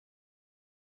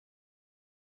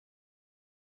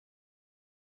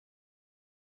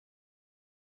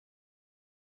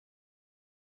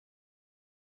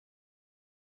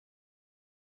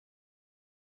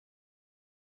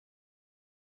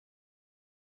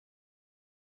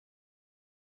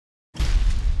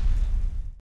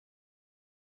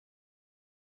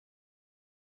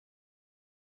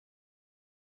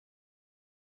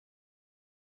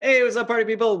Hey, what's up, party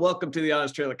people? Welcome to the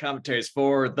Honest Trailer Commentaries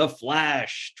for The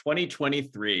Flash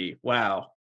 2023. Wow,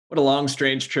 what a long,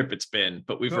 strange trip it's been,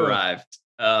 but we've Ugh. arrived.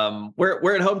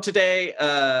 We're at home today.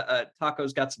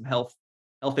 Taco's got some health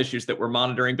issues that we're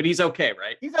monitoring, but he's okay,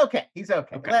 right? He's okay. He's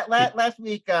okay. Okay. Last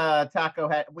week, Taco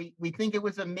had we think it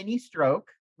was a mini stroke,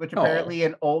 which Oh, apparently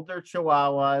in older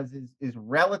Chihuahuas is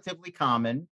relatively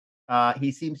common.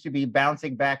 He seems to be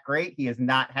bouncing back great. He has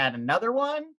not had another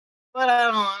one, but I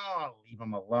don't want to leave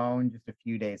him alone just a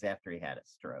few days after he had a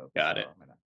stroke. got So it.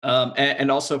 I'm gonna. And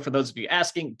also for those of you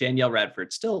asking, Danielle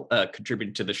Radford still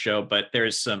contributing to the show, but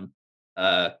there's some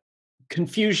uh,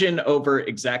 confusion over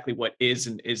exactly what is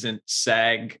and isn't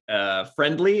SAG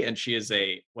friendly, and she is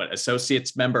a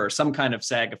associates member or some kind of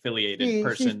SAG affiliated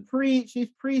person. She's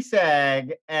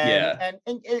pre-SAG, and Yeah,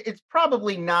 it's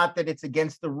probably not that it's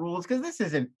against the rules, because this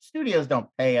isn't, studios don't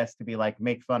pay us to be like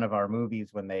make fun of our movies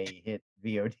when they hit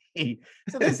VOD.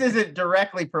 So this isn't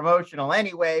directly promotional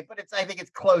anyway, but I think it's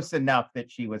close enough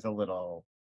that she was a little,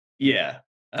 yeah.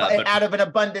 But out of an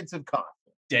abundance of caution.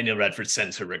 Daniel Radford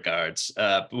sends her regards.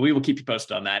 But we will keep you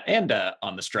posted on that and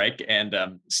on the strike and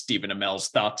Stephen Amell's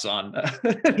thoughts on, He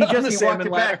on just the he walked salmon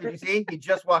it back. ladder. Did you see? He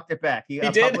just walked it back. He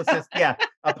did.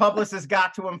 A publicist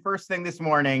got to him first thing this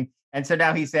morning, and so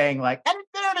now he's saying, like, and in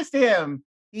fairness to him,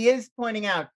 he is pointing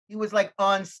out he was like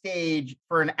on stage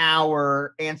for an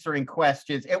hour answering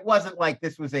questions. It wasn't like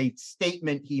this was a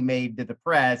statement he made to the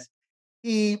press.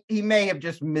 He may have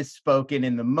just misspoken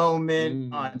in the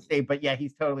moment on stage, but yeah,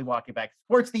 he's totally walking back.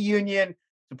 Supports the union,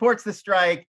 supports the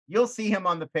strike. You'll see him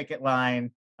on the picket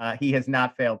line. He has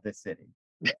not failed this city.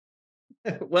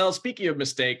 Well, speaking of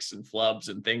mistakes and flubs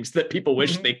and things that people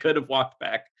wish Mhm. they could have walked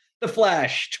back, The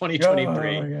Flash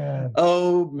 2023. Oh, yeah.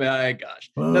 Oh my gosh.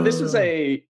 Now, this is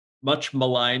a much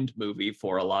maligned movie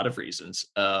for a lot of reasons.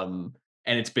 And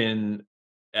it's been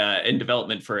in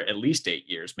development for at least 8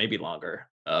 years, maybe longer.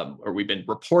 Or we've been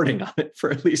reporting on it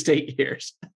for at least 8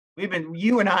 years.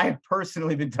 You and I have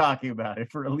personally been talking about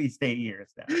it for at least 8 years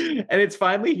now. And it's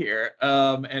finally here.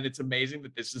 And it's amazing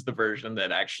that this is the version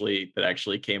that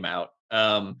actually came out.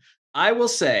 I will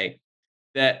say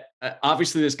that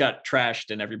obviously this got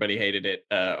trashed and everybody hated it.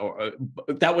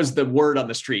 That was the word on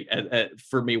the street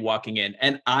for me walking in.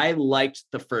 And I liked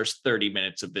the first 30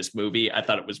 minutes of this movie. I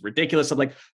thought it was ridiculous. I'm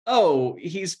like, oh,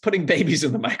 he's putting babies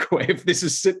in the microwave. This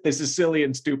is silly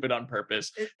and stupid on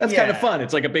purpose. That's kind of fun.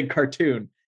 It's like a big cartoon.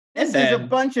 This is a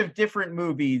bunch of different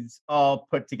movies all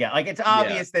put together. Like, it's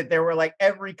obvious that there were like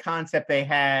every concept they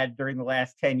had during the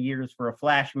last 10 years for a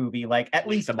Flash movie, like at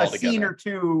least a scene or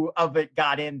two of it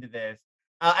got into this.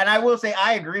 And I will say,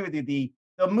 I agree with you. The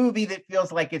movie that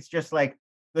feels like it's just like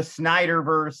the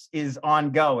Snyderverse is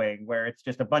ongoing, where it's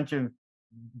just a bunch of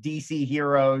DC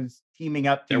heroes teaming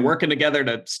up. They're working together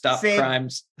to stop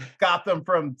crimes. Gotham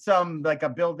from like a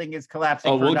building is collapsing.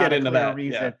 Oh, we'll get into that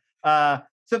reason. Yeah.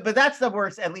 But that's the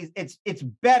worst. At least it's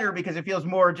better because it feels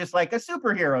more just like a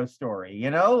superhero story,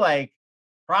 like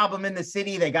problem in the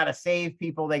city. They got to save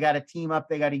people. They got to team up.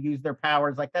 They got to use their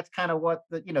powers. Like, that's kind of what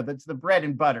that's the bread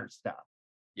and butter stuff.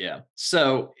 Yeah.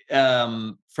 So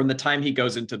from the time he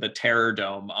goes into the Terror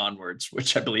Dome onwards,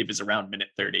 which I believe is around minute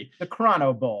 30. The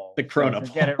Chrono Bowl. The Chrono Bowl.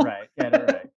 Get it right.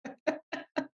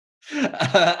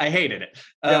 I hated it.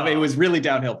 It was really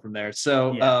downhill from there.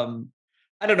 So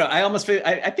I don't know. I almost feel,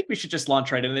 I think we should just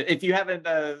launch right in. If you haven't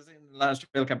seen the last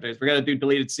trailer companies, we're going to do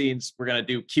deleted scenes. We're going to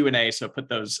do Q&A. So put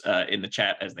those in the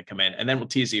chat as they come in. And then we'll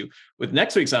tease you with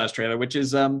next week's Honest Trailer, which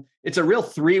is, it's a real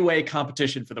three-way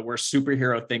competition for the worst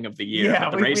superhero thing of the year. Yeah,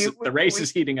 the race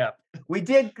is heating up. We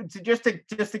did, just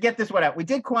to get this one out, we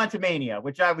did Quantumania,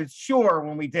 which I was sure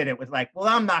when we did it was like, well,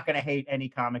 I'm not going to hate any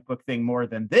comic book thing more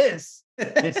than this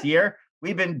year.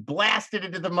 We've been blasted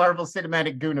into the Marvel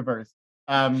Cinematic Universe.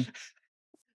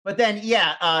 But then,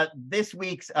 this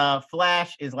week's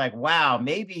Flash is like, wow,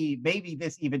 maybe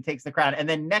this even takes the crown. And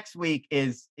then next week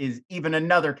is even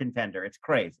another contender. It's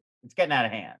crazy. It's getting out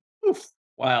of hand. Oof.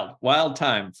 Wild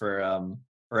time for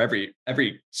every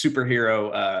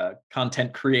superhero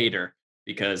content creator,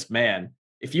 because man,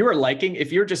 if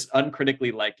you're just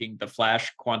uncritically liking the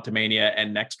Flash, Quantumania,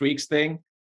 and next week's thing,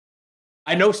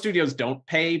 I know studios don't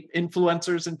pay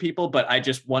influencers and people, but I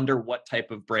just wonder what type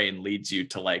of brain leads you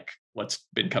to like what's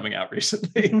been coming out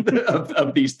recently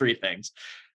of these three things.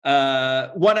 1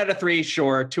 out of 3,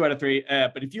 sure. 2 out of 3.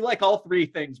 But if you like all three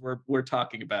things we're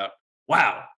talking about,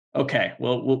 wow. Okay.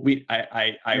 Well,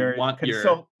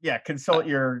 consult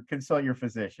your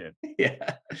phisian.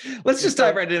 Yeah. Let's just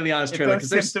dive right into the Honest Trailer. If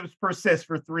those symptoms persist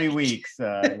for 3 weeks,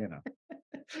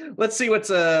 Let's see what's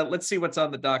on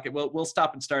the docket. We'll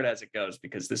stop and start as it goes,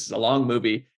 because this is a long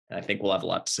movie and I think we'll have a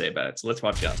lot to say about it. So let's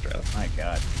watch the Honest Trailer. My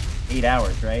God. 8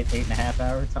 hours, right? 8.5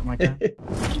 hours, something like that.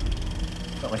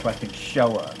 Felt like watching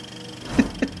Showa.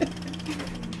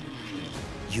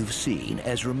 You've seen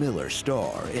Ezra Miller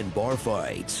star in bar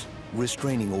fights,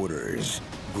 restraining orders,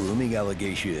 grooming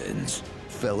allegations,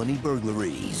 felony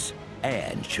burglaries,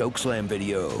 and chokeslam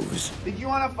videos. Did you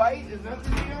want to fight? Is that the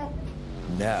deal?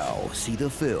 Now, see the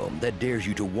film that dares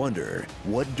you to wonder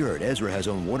what dirt Ezra has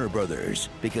on Warner Brothers,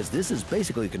 because this is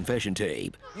basically a confession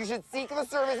tape. You should seek the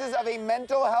services of a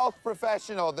mental health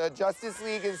professional. The Justice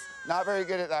League is not very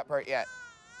good at that part yet.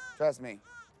 Trust me.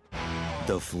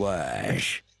 The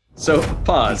Flash. So,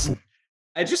 pause.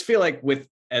 I just feel like with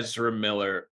Ezra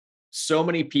Miller, so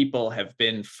many people have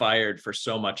been fired for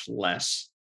so much less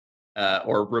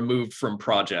or removed from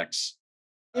projects.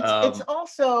 It's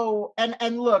also,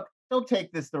 and look, don't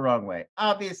take this the wrong way.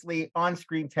 Obviously,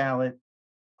 on-screen talent,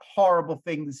 horrible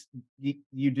things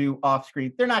you do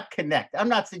off-screen, they're not connected. I'm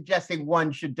not suggesting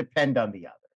one should depend on the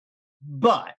other.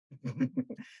 But, let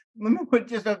me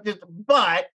put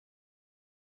but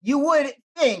you would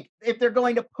think if they're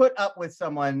going to put up with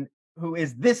someone who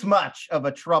is this much of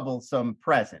a troublesome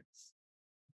presence,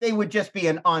 they would just be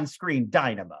an on-screen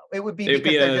dynamo. It would be because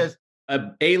they're just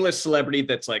a A-list celebrity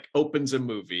that's like opens a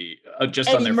movie just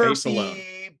Eddie on their Murphy face alone.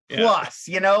 Plus,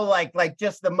 you know, like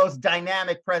just the most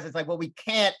dynamic presence. Like, well, we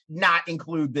can't not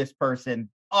include this person.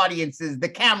 Audiences, the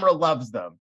camera loves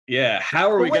them. Yeah, how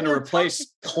are we going to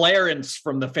replace Clarence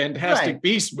from the Fantastic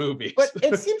Beasts movies? But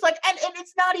it seems like, and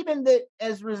it's not even that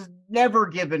Ezra's never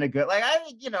given a good, like, I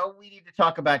think, you know, we need to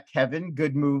talk about Kevin,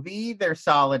 good movie. They're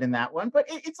solid in that one. But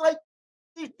it's like,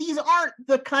 these aren't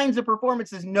the kinds of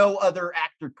performances no other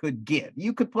actor could give.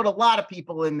 You could put a lot of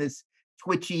people in this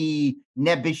twitchy,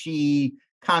 nebbishy,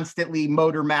 constantly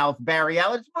motor mouth Barry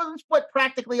Allen. It's what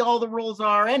practically all the roles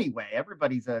are anyway.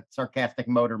 Everybody's a sarcastic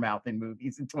motor mouth in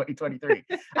movies in 2023.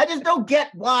 I just don't get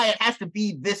why it has to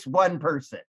be this one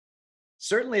person.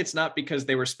 Certainly it's not because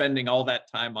they were spending all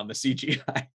that time on the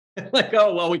CGI. Like,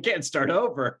 oh, well, we can't start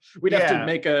over. We'd have to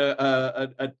make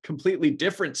a completely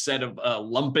different set of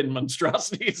lumpen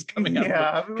monstrosities coming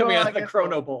out of the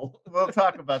Chrono Bowl. We'll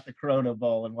talk about the Chrono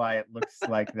Bowl and why it looks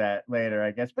like that later,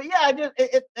 I guess. But yeah,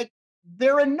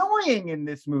 they're annoying in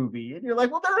this movie. And you're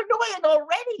like, well, they're annoying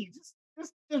already. Just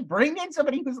bring in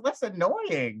somebody who's less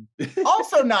annoying.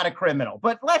 Also not a criminal,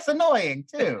 but less annoying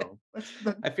too.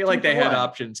 I feel like they had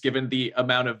options given the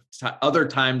amount of other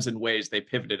times and ways they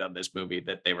pivoted on this movie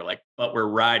that they were like, but we're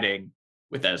riding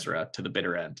with Ezra to the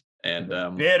bitter end. And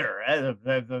bitter at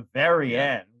the very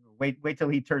end. Wait till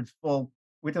he turns full.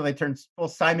 Wait till they turn full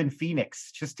Simon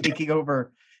Phoenix, just taking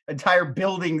over entire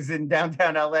buildings in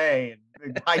downtown LA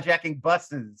and hijacking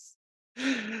buses.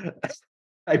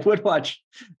 I would watch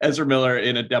Ezra Miller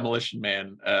in a Demolition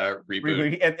Man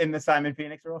reboot. In the Simon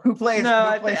Phoenix role. Who plays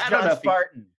John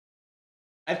Spartan?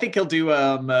 I think he'll do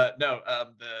who's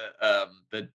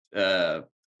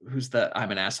the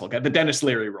I'm an asshole guy, the Dennis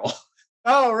Leary role.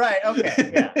 Oh, right.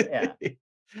 Okay. Yeah.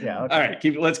 Okay. All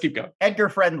right, let's keep going. Edgar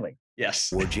Friendly.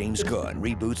 Yes. Where James Gunn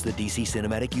reboots the DC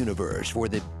Cinematic Universe for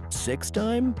the 6th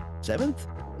time? 7th?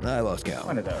 I lost count.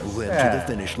 One of those. Went to the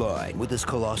finish line with this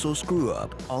colossal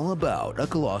screw-up, all about a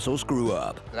colossal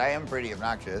screw-up. I am pretty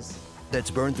obnoxious. That's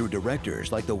burned through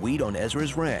directors like the weed on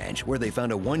Ezra's ranch, where they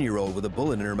found a 1-year-old with a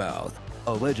bullet in her mouth.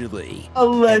 Allegedly.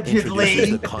 And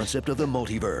introduces the concept of the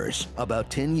multiverse, about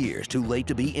 10 years too late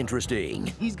to be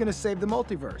interesting. He's gonna save the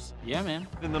multiverse. Yeah, man.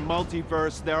 In the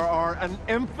multiverse, there are an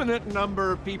infinite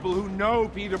number of people who know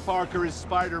Peter Parker is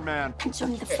Spider-Man. And so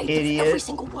the fate of every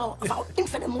single world of our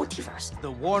infinite multiverse.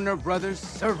 The Warner Brothers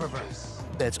Serververse.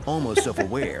 That's almost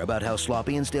self-aware about how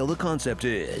sloppy and stale the concept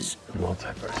is. The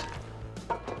multiverse.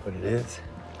 What it is,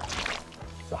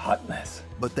 it's a hot mess.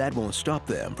 But that won't stop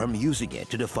them from using it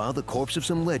to defile the corpse of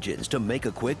some legends to make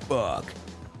a quick buck.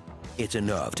 It's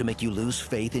enough to make you lose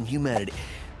faith in humanity.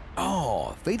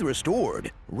 Oh, faith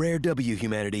restored. Rare W,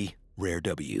 humanity. Rare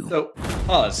W. So,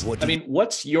 pause.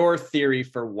 What's your theory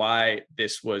for why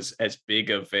this was as big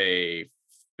of a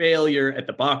failure at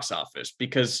the box office?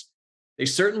 Because they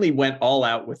certainly went all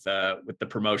out with the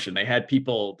promotion. They had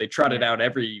people, they trotted out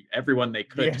everyone they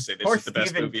could to say this is the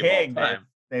best movie of all time.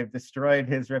 They've destroyed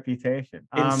his reputation.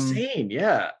 Insane,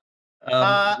 yeah.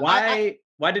 Why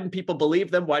didn't people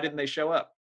believe them? Why didn't they show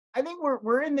up? I think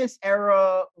we're in this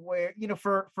era where, you know,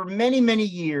 for many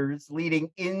years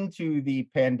leading into the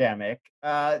pandemic,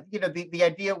 the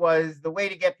idea was the way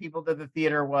to get people to the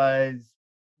theater was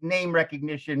name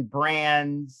recognition,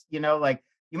 brands, like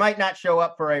you might not show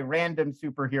up for a random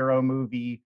superhero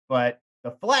movie, but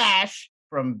the Flash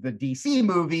from the DC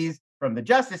movies, from the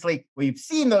Justice League, we've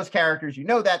seen those characters,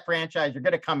 that franchise, you're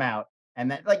going to come out.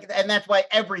 And that's why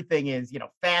everything is,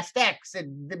 Fast X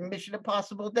and the Mission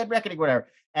Impossible, Dead Reckoning, whatever.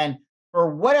 And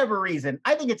for whatever reason,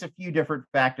 I think it's a few different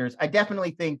factors. I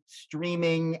definitely think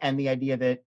streaming and the idea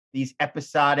that these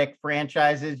episodic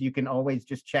franchises, you can always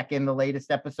just check in the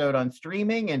latest episode on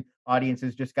streaming, and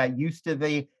audiences just got used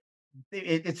to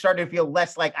it started to feel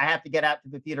less like I have to get out to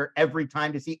the theater every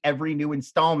time to see every new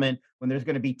installment. When there's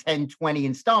going to be 10, 20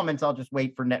 installments, I'll just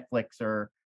wait for Netflix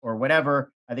or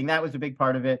whatever. I think that was a big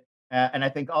part of it. And I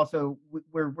think also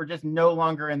we're just no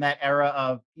longer in that era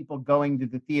of people going to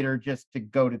the theater just to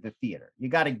go to the theater. You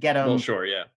got to get them. Well, sure,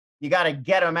 yeah. You got to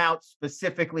get them out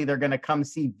specifically. They're going to come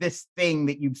see this thing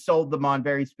that you've sold them on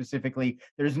very specifically.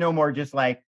 There's no more just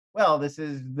like, well, this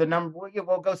is the number.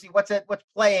 We'll go see what's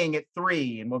playing at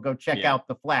 3, and we'll go check out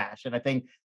The Flash. And I think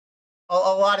a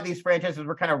lot of these franchises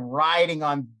were kind of riding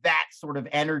on that sort of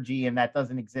energy, and that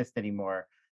doesn't exist anymore.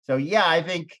 So yeah, I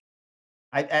think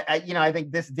I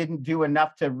think this didn't do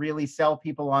enough to really sell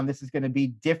people on this is going to be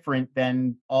different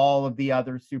than all of the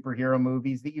other superhero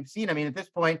movies that you've seen. I mean, at this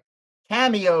point,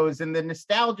 cameos and the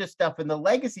nostalgia stuff and the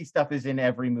legacy stuff is in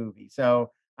every movie.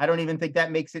 So I don't even think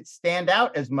that makes it stand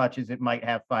out as much as it might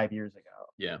have 5 years ago.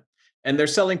 Yeah. And their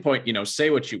selling point,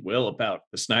 say what you will about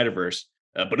the Snyderverse,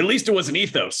 but at least it was an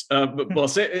ethos. Well,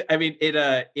 I mean,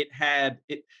 it had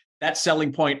that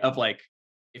selling point of like,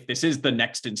 if this is the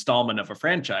next installment of a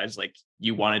franchise, like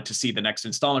you wanted to see the next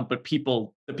installment, but the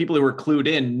people who were clued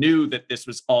in knew that this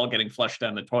was all getting flushed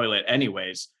down the toilet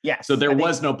anyways. Yes. So there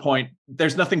was no point.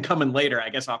 There's nothing coming later, I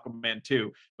guess Aquaman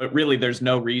 2, but really there's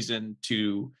no reason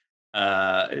to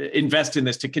invest in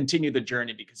this to continue the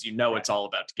journey because it's all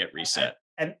about to get reset.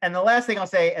 And the last thing I'll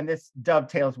say, and this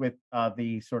dovetails with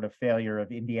the sort of failure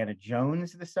of Indiana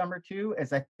Jones this summer too,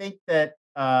 is I think that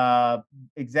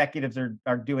executives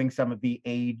are doing some of the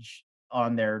age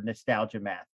on their nostalgia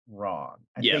math wrong.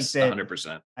 Yes,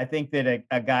 100%. I think that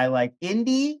a guy like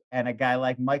Indy and a guy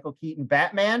like Michael Keaton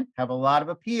Batman have a lot of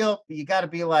appeal, but you got to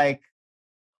be like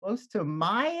close to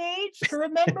my age to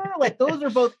remember. Like those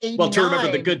are both 89. Well, to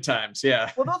remember the good times,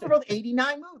 yeah. Well, those are both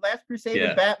 89 movies. Last Crusade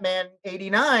and Batman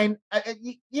 89.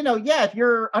 If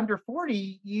you're under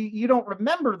 40, you don't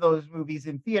remember those movies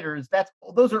in theaters.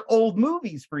 Those are old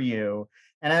movies for you.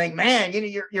 And I think, man,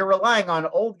 you're relying on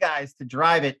old guys to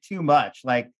drive it too much.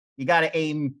 Like you got to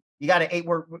aim.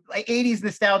 We're like 80s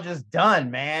nostalgia is done,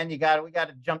 man. We got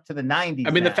to jump to the 90s.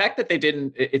 I mean, now. the fact that they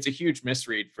didn't, it's a huge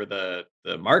misread for the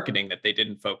marketing that they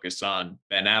didn't focus on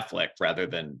Ben Affleck rather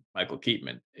than Michael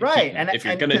Keaton. Right. And if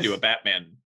you're going to do a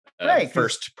Batman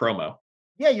first promo.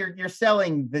 Yeah, you're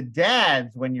selling the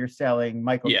dads when you're selling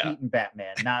Michael Keaton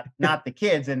Batman, not the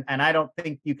kids. And I don't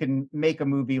think you can make a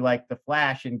movie like The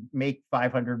Flash and make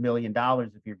 $500 million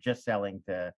if you're just selling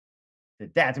to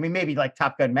dads. I mean, maybe like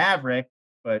Top Gun Maverick,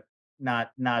 but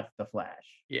not The Flash.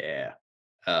 Yeah.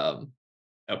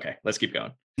 Okay, let's keep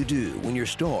going. You do when your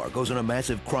star goes on a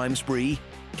massive crime spree?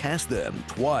 Cast them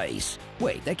twice.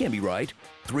 Wait, that can't be right.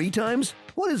 3 times?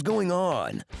 What is going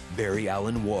on? Barry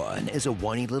Allen 1 is a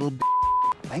whiny little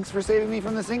Thanks for saving me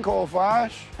from the sinkhole,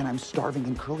 Flash. And I'm starving,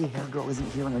 and curly hair girl isn't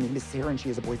here, and her name is Sarah, and she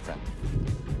has a boyfriend.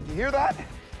 You hear that?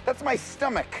 That's my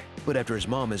stomach. But after his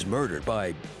mom is murdered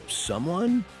by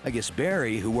someone, I guess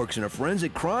Barry, who works in a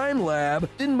forensic crime lab,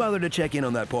 didn't bother to check in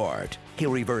on that part.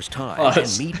 He'll reverse time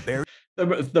and meet Barry.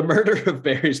 The murder of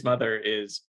Barry's mother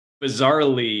is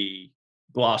bizarrely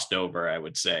glossed over, I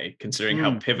would say, considering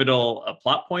how pivotal a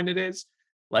plot point it is.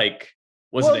 Like,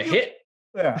 was it a hit?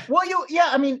 Yeah. Well,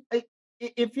 I mean,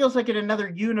 it feels like in another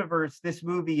universe, this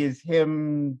movie is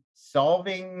him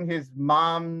solving his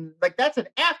mom. Like that's an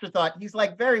afterthought. He's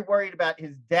like very worried about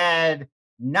his dad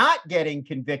not getting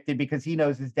convicted because he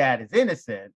knows his dad is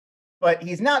innocent, but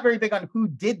he's not very big on who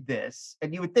did this.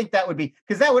 And you would think that would be,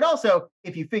 because that would also,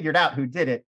 if you figured out who did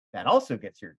it, that also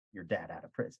gets your dad out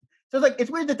of prison. So it's like,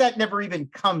 it's weird that never even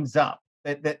comes up,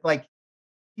 that like,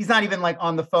 he's not even like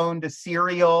on the phone to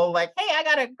Serial, like, hey, I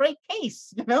got a great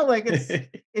case, like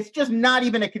it's just not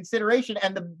even a consideration.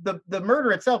 And the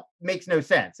murder itself makes no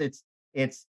sense.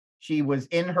 It's she was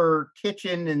in her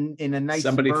kitchen in a nice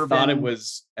somebody suburban. Thought it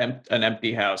was an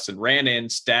empty house and ran in,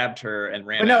 stabbed her, and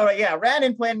ran out. No, yeah, ran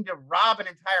in planning to rob an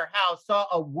entire house, saw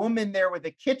a woman there with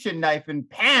a kitchen knife and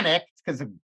panicked because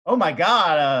oh my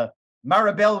God,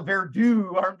 Maribel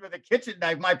Verdú armed with a kitchen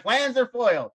knife. My plans are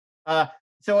foiled.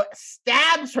 So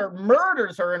stabs her,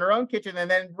 murders her in her own kitchen, and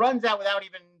then runs out without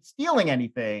even stealing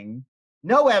anything.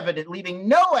 No evidence, leaving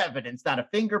no evidence, not a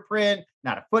fingerprint,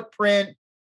 not a footprint.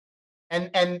 And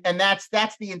that's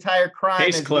the entire crime.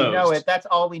 Case as closed. We know it. That's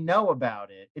all we know about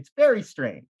it. It's very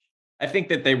strange. I think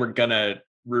that they were gonna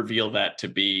reveal that to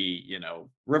be,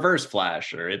 Reverse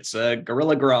Flash, or it's a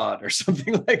Gorilla Grodd or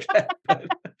something like that.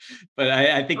 But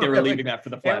I think they were leaving that for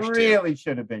the Flash It really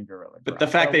should have been Gorilla Grodd. But the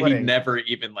fact that he never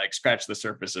even like scratched the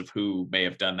surface of who may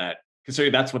have done that,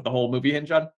 considering that's what the whole movie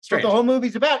hinged on. Strange. What the whole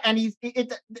movie's about. And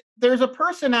there's a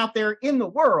person out there in the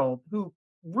world who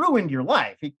ruined your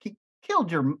life. He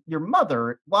killed your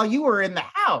mother while you were in the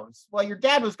house, while your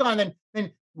dad was gone,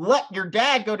 then let your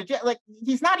dad go to jail. Like,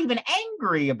 he's not even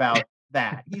angry about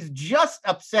that. He's just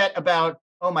upset about,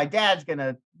 oh, my dad's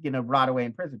gonna rot away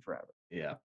in prison forever.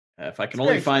 Yeah. If I can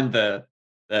only find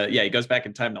he goes back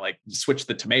in time to like switch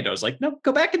the tomatoes. Like, no,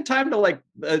 go back in time to like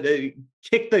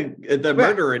kick the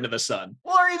murderer into the sun.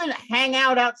 Or even hang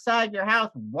out outside your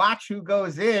house, watch who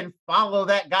goes in, follow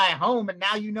that guy home, and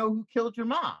now you know who killed your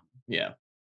mom. Yeah.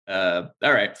 All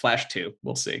right, Flash 2.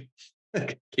 We'll see.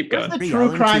 Keep going. The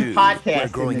True Crime Podcast. Where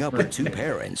growing up with two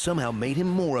parents somehow made him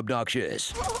more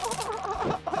obnoxious.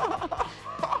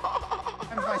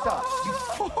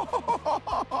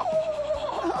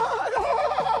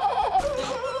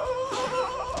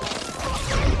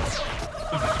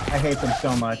 I hate them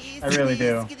so much. I really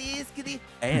do.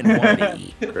 And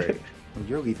whiny. Great. Well,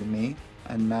 you're leaving me,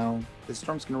 and now this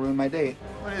storm's gonna ruin my date.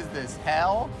 What is this,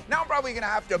 hell? Now I'm probably gonna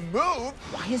have to move.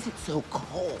 Why is it so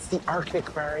cold? It's the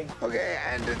Arctic, Barry. Okay,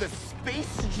 and the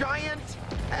space giant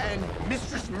and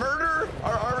Mistress Murder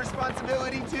are our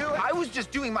responsibility too? I was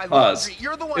just doing my laundry.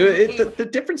 You're the one who the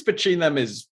difference between them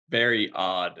is very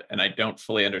odd, and I don't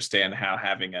fully understand how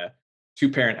having a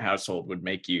two-parent household would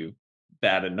make you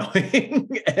that annoying.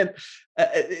 And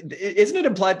isn't it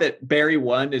implied that Barry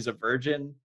 1 is a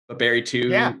virgin, but Barry 2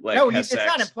 has sex? It's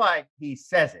not implied. He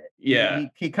says it. Yeah,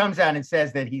 he comes out and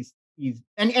says that he's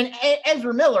and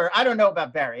Ezra Miller. I don't know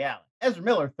about Barry Allen. Ezra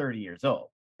Miller, 30 years old.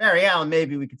 Barry Allen,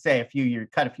 maybe we could say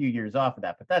cut a few years off of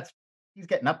that, but he's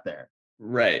getting up there.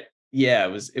 Right. Yeah,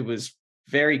 it was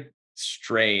very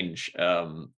strange.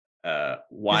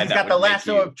 Why he's got the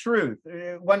lasso of truth.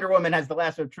 Wonder Woman has the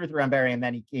lasso of truth around Barry, and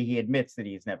then he admits that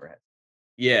he's never had.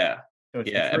 Yeah, so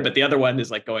but the other one is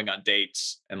like going on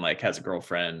dates and like has a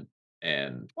girlfriend,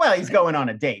 and he's going on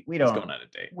a date. He's going on a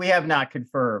date. We have not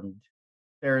confirmed.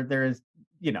 There is,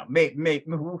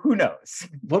 who knows?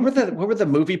 What were the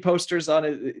movie posters on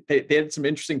it? They had some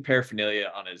interesting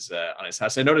paraphernalia on his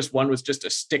house. I noticed one was just a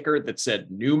sticker that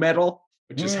said "New Metal,"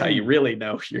 which is how you really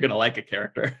know you're gonna like a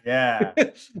character. Yeah.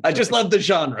 I just love the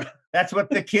genre. That's what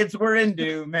the kids were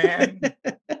into, man.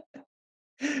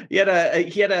 He had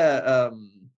a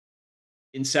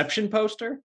Inception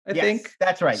poster, I think.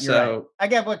 That's right. You're right. I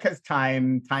get because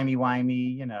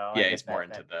timey-wimey, Yeah, he's more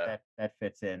into that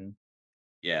fits in.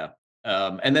 Yeah.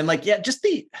 And then just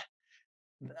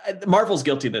Marvel's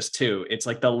guilty of this too. It's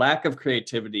like the lack of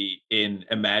creativity in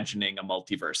imagining a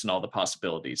multiverse and all the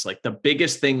possibilities. Like the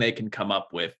biggest thing they can come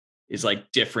up with is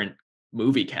like different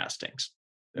movie castings.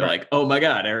 They're like, oh my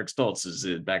God, Eric Stoltz is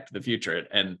in Back to the Future,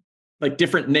 and like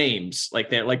different names, like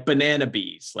they're like banana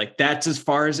bees. Like that's as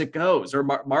far as it goes. Or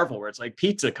Marvel, where it's like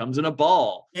pizza comes in a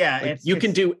ball. Yeah, like you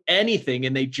can do anything,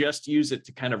 and they just use it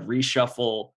to kind of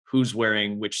reshuffle who's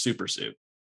wearing which super suit.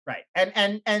 Right,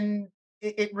 and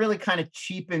it really kind of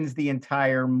cheapens the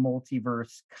entire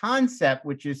multiverse concept,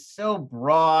 which is so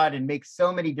broad and makes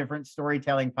so many different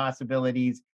storytelling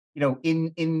possibilities,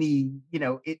 in the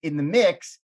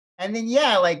mix. And then,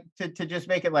 to just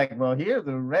make it like, well, here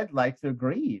the red lights are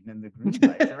green and the green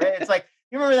lights are red. It's like,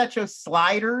 you remember that show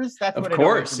Sliders? That's what it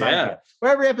course, yeah.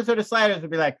 Where every episode of Sliders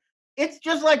would be like, it's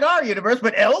just like our universe,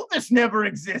 but Elvis never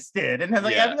existed. And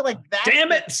I feel like that's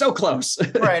damn it, so close.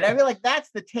 Right. I feel like that's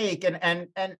the take. And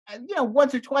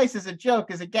once or twice as a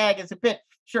joke, as a gag, as a bit,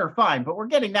 sure, fine. But we're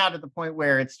getting now to the point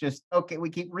where it's just, okay,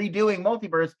 we keep redoing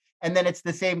multiverse, and then it's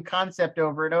the same concept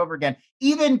over and over again.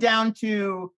 Even down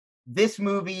to this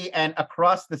movie and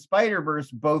Across the Spider-Verse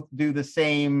both do the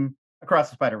same. Across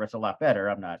the Spider-Verse a lot better.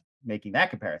 I'm not making that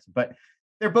comparison, but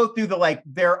they're both do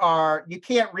you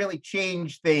can't really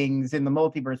change things in the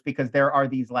multiverse because there are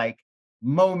these like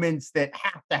moments that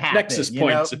have to happen. Nexus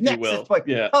points, if you will.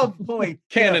 Yeah. Hub point.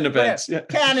 Canon events. Yeah.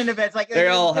 Canon events. Like they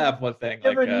all have one thing.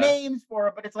 Different names for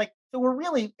it, but it's like, so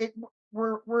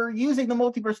we're using the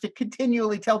multiverse to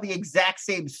continually tell the exact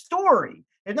same story.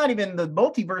 It's not even the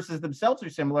multiverses themselves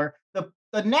are similar.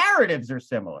 The narratives are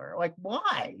similar. Like,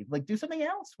 why? Like, do something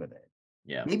else with it.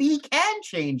 Yeah. Maybe he can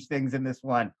change things in this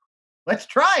one. Let's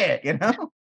try it,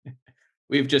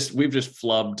 We've just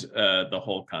flubbed the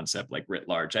whole concept like writ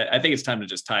large. I think it's time to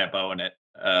just tie a bow in it.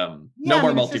 No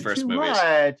more multiverse movies.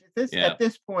 At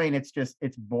this point,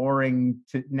 it's boring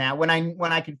to now. When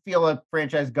I can feel a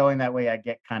franchise going that way, I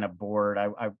get kind of bored.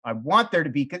 I want there to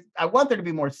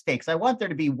be more stakes. I want there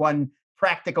to be one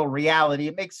practical reality.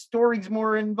 It makes stories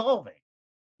more involving.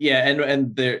 Yeah,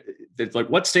 and there's like,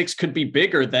 what stakes could be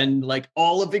bigger than like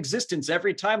all of existence,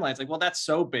 every timeline? It's like, well, that's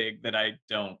so big that I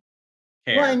don't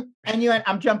care. Well, and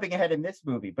I'm jumping ahead in this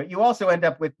movie, but you also end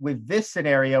up with this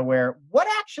scenario where what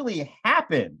actually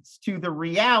happens to the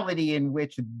reality in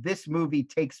which this movie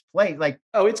takes place? Like,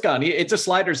 oh, it's gone. It's a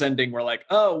Sliders ending where like,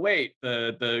 oh wait,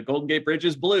 the Golden Gate Bridge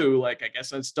is blue. Like, I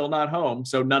guess I'm still not home,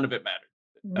 so none of it mattered.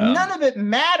 None of it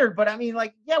mattered, but I mean,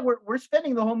 like, yeah, we're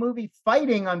spending the whole movie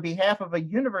fighting on behalf of a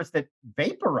universe that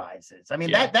vaporizes. I mean,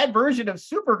 that version of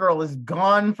Supergirl is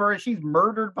gone she's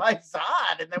murdered by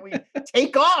Zod, and then we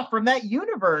take off from that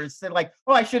universe and like,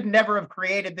 oh, I should never have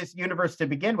created this universe to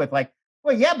begin with. Like,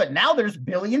 well, yeah, but now there's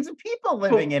billions of people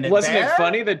living in it. Wasn't it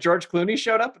funny that George Clooney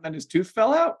showed up and then his tooth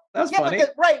fell out? That was funny.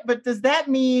 But does that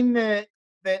mean that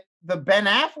the Ben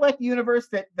Affleck universe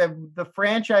that the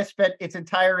franchise spent its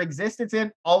entire existence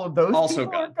in, all of those also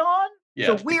people are gone?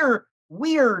 Yeah. So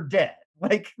we're dead.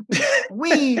 Like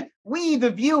we the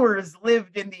viewers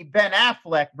lived in the Ben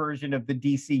Affleck version of the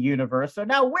DC universe, so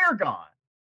now we're gone.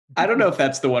 I don't know if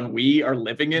that's the one we are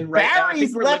living in right now.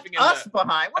 Barry's left us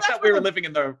behind. Well, I thought we were living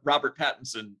in the Robert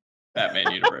Pattinson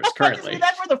Batman universe currently.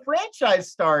 That's where the franchise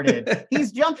started.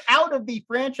 He's jumped out of the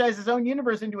franchise's own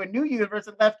universe into a new universe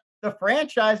and left the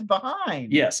franchise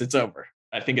behind. Yes, it's over.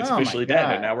 I think it's officially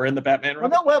dead, and now we're in the Batman.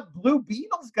 Blue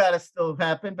Beetle's got to still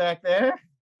happen back there.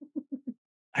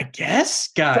 I guess.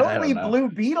 God, don't leave Blue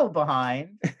Beetle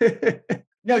behind.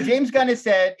 No, James Gunn has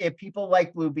said if people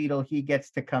like Blue Beetle, he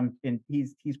gets to come in.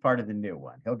 He's part of the new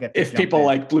one. He'll get. If people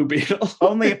like Blue Beetle,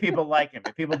 only if people like him.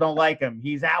 If people don't like him,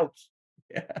 he's out.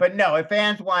 Yeah. But no, if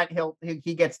fans want,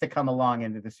 he gets to come along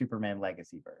into the Superman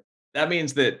Legacy verse. That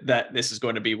means that this is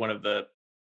going to be one of the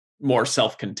more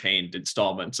self-contained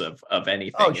installments of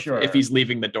anything. Oh, sure. If he's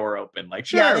leaving the door open, like,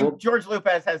 sure. Yeah, I think George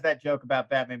Lopez has that joke about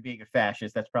Batman being a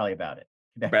fascist. That's probably about it.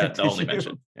 Brad, the only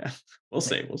mention. Yeah, we'll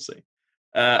see.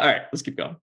 All right, let's keep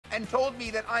going. And told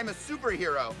me that I'm a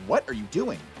superhero. What are you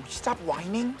doing? Would you stop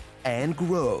whining? And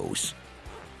gross.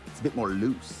 It's a bit more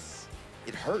loose.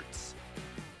 It hurts.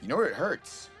 You know where it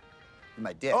hurts? In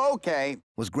my dick. Okay.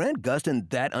 Was Grant Gustin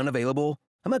that unavailable?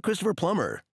 How about Christopher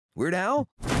Plummer? Weird Al?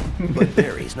 But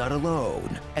Barry's not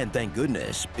alone. And thank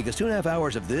goodness, because 2.5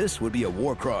 hours of this would be a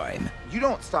war crime. You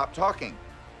don't stop talking.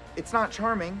 It's not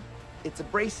charming. It's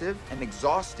abrasive and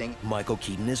exhausting. Michael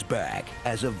Keaton is back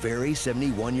as a very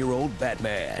 71-year-old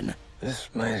Batman. This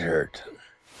might hurt.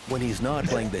 When he's not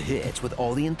playing the hits with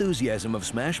all the enthusiasm of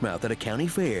Smash Mouth at a county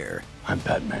fair. I'm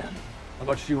Batman. How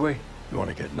much do you weigh? You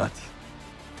want to get nuts?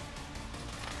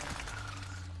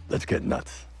 Let's get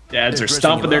nuts. Dads are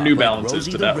stomping their New Balances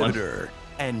to that one.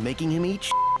 And making him eat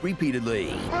repeatedly.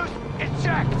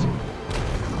 Eject!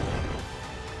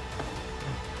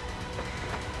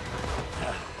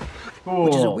 Cool.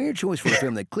 Which is a weird choice for a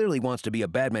film that clearly wants to be a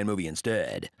Batman movie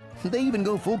instead. They even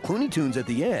go full Clooney Tunes at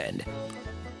the end.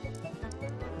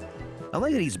 I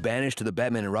like that he's banished to the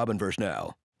Batman and Robin verse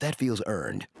now. That feels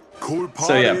earned. Cool party.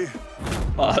 So yeah,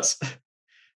 pause.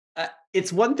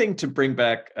 It's one thing to bring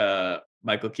back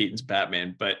Michael Keaton's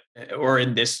Batman, or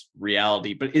in this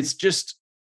reality, but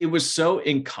it was so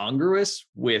incongruous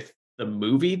with the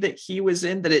movie that he was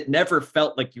in that it never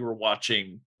felt like you were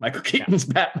watching Michael Keaton's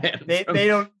Batman. They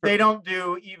don't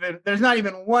do even, there's not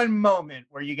even one moment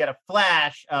where you get a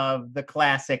flash of the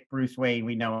classic Bruce Wayne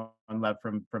we know and love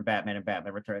from Batman and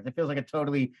Batman Returns. It feels like a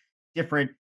totally different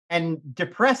and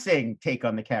depressing take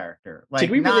on the character. Like,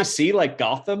 did we really see like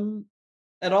Gotham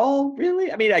at all?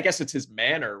 Really? I mean, I guess it's his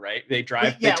manor, right? They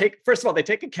drive, first of all, they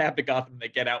take a cab to Gotham and they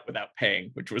get out without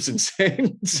paying, which was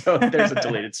insane. So there's a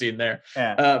deleted scene there.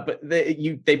 Yeah. But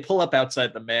they pull up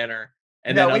outside the manor.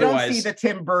 And no, we don't see the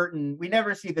Tim Burton. We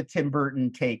never see the Tim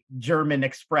Burton take German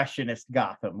expressionist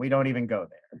Gotham. We don't even go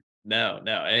there. No.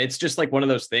 And it's just like one of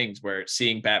those things where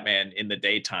seeing Batman in the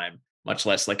daytime, much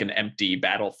less like an empty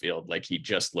battlefield, like he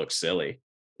just looks silly.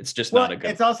 It's just not a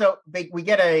good. It's also they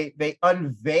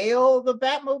unveil the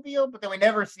Batmobile, but then we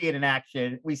never see it in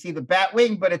action. We see the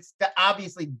Batwing, but it's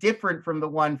obviously different from the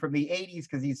one from the 80s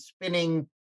because he's spinning.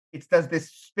 It does this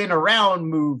spin around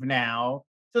move now.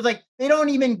 So it's like they don't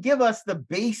even give us the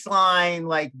baseline,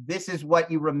 like this is what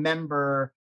you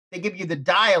remember. They give you the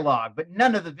dialogue, but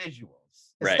none of the visuals.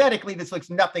 Right. Aesthetically, this looks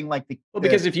nothing like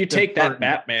because if you take that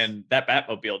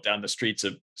Batmobile down the streets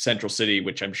of Central City,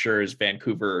 which I'm sure is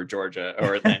Vancouver or Georgia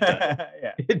or Atlanta,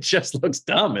 it just looks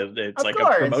dumb. It's like a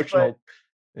promotional.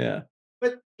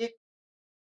 But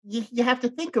you have to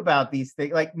think about these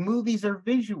things. Like movies are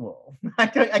visual. I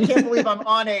can't believe I'm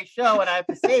on a show and I have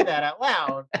to say that out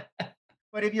loud.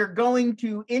 But if you're going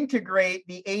to integrate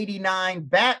the 89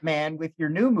 Batman with your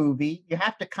new movie, you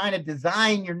have to kind of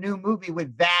design your new movie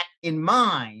with that in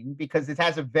mind, because it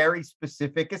has a very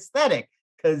specific aesthetic.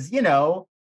 Because, you know,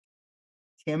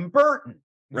 Tim Burton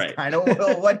is Right. kind of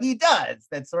what he does.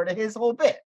 That's sort of his whole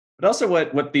bit. But also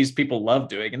what these people love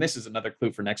doing, and this is another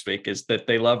clue for next week, is that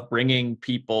they love bringing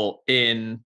people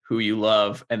in who you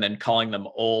love and then calling them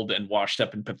old and washed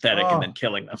up and pathetic and then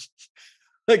killing them.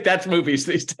 Like, that's movies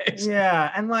these days.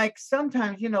 Yeah, and like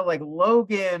sometimes, you know, like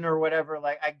Logan or whatever,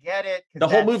 like I get it. The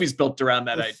whole movie's built around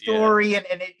that idea. Story, and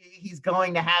he's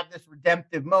going to have this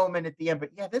redemptive moment at the end. But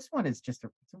yeah, this one is just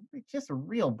a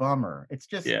real bummer. It's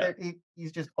just that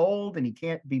he's just old and he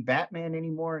can't be Batman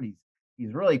anymore, and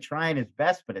he's really trying his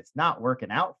best, but it's not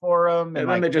working out for him. And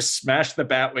then they just smash the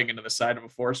Batwing into the side of a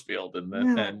force field and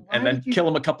then kill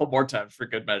him a couple more times for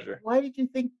good measure. Why did you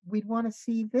think we'd want to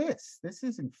see this? This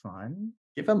isn't fun.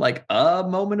 Give him like a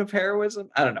moment of heroism.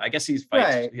 I don't know. I guess he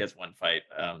has one fight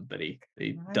that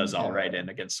he does all right in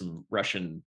against some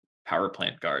Russian power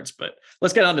plant guards. But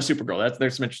let's get on to Supergirl.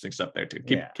 There's some interesting stuff there too.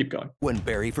 Keep going. When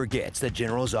Barry forgets that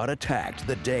General Zod attacked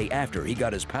the day after he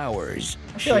got his powers,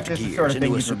 I feel like shift this is gears sort of into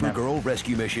a thing you'd remember. Supergirl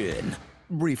rescue mission.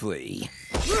 Briefly.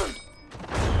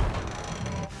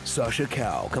 Sasha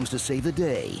Cow comes to save the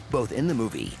day, both in the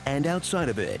movie and outside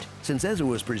of it, since Ezra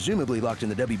was presumably locked in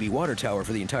the WB water tower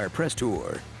for the entire press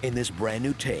tour. In this brand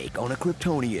new take on a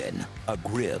Kryptonian, a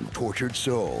grim, tortured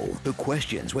soul who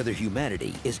questions whether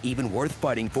humanity is even worth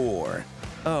fighting for.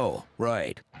 Oh,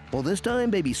 right. Well, this time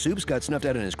Baby Soups got snuffed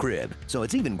out in his crib, so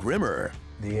it's even grimmer.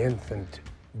 The infant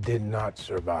did not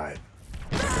survive.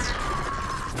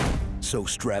 So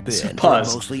strap in.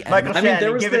 Pause. Mostly Michael Shannon,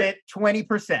 there was giving it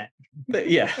 20%.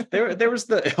 There was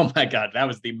the oh my god, that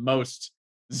was the most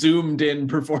zoomed in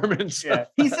performance. Yeah,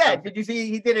 he said, did you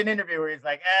see? He did an interview where he's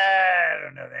like, I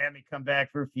don't know, they had me come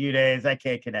back for a few days. I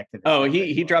can't connect to this. Oh,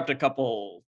 he dropped a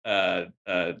couple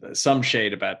some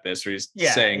shade about this, where he's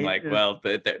saying like, well,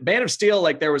 the Man of Steel,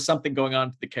 like there was something going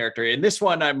on to the character. In this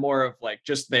one, I'm more of like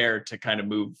just there to kind of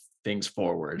move things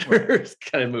forward,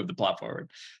 kind of move the plot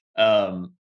forward.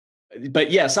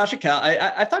 But yeah, Sasha Cal,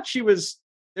 I thought she was.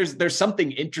 There's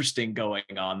something interesting going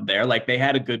on there. Like they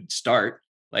had a good start.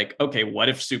 Like, okay, what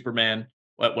if Superman?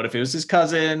 What if it was his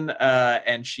cousin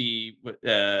and she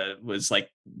was like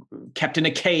kept in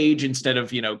a cage instead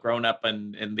of, you know, grown up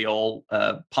in the old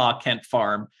Pa Kent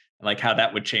farm, and like how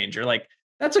that would change her. Like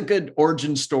that's a good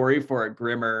origin story for a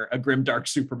grim dark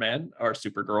Superman or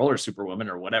Supergirl or Superwoman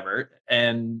or whatever.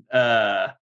 And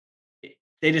they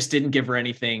just didn't give her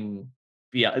anything.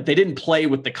 Yeah, they didn't play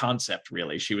with the concept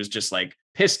really. She was just like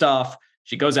pissed off.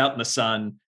 She goes out in the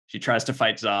sun. She tries to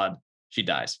fight Zod. She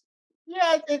dies.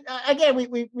 Yeah, again,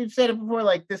 we've said it before.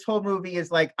 Like this whole movie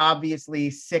is like obviously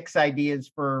 6 ideas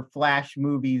for Flash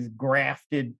movies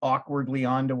grafted awkwardly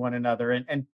onto one another.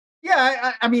 And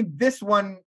yeah, I mean, this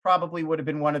one probably would have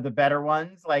been one of the better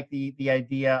ones. Like the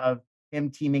idea of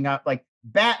him teaming up, like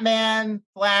Batman,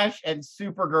 Flash, and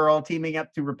Supergirl teaming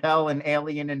up to repel an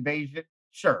alien invasion.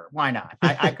 Sure, why not?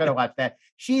 I could have watched that.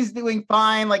 She's doing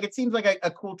fine. Like it seems like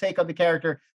a cool take on the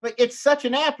character, but it's such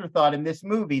an afterthought in this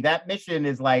movie. That mission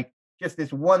is like just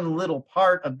this one little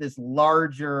part of this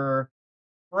larger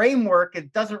framework.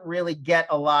 It doesn't really get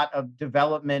a lot of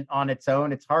development on its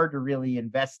own. It's hard to really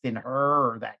invest in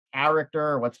her or that character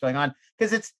or what's going on,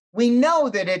 because we know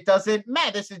that it doesn't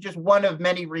matter. This is just one of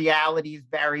many realities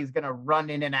Barry's going to run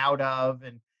in and out of,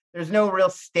 and there's no real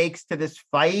stakes to this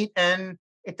fight, and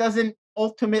it doesn't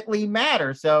ultimately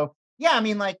matter. So yeah, I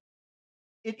mean, like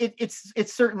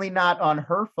it's certainly not on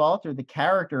her fault or the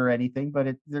character or anything,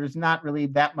 but there's not really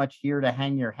that much here to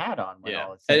hang your hat on.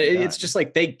 All it's just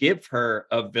like they give her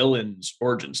a villain's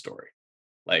origin story.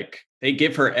 Like they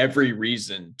give her every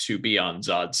reason to be on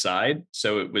Zod's side.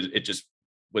 So it just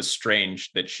was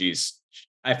strange that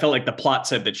I felt like the plot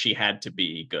said that she had to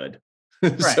be good.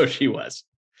 So she was.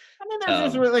 I mean, there's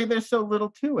just really, there's so little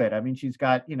to it. I mean, she's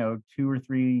got, 2 or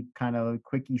 3 kind of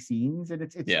quickie scenes, and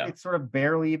it's sort of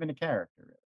barely even a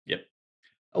character. Yep.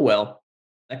 Oh well.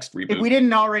 Next reboot. If we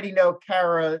didn't already know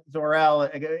Kara Zor-El,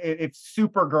 if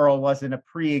Supergirl wasn't a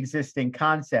pre-existing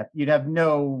concept, you'd have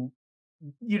no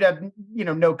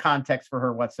context for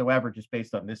her whatsoever, just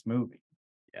based on this movie.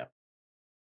 Yeah.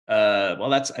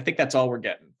 Well, I think that's all we're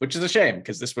getting, which is a shame,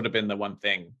 because this would have been the one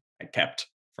thing I kept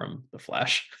from the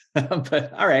Flash.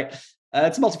 But all right,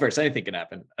 it's a multiverse. Anything can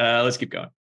happen. Let's keep going.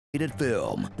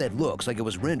 Film that looks like it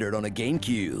was rendered on a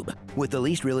GameCube, with the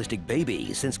least realistic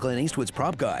baby since Clint Eastwood's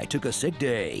prop guy took a sick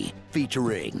day,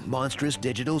 featuring monstrous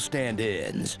digital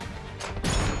stand-ins.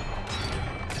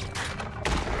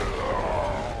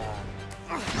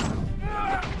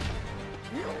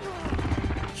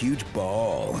 huge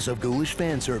balls of ghoulish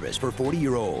fan service for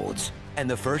 40-year-olds, and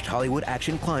the first Hollywood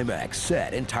action climax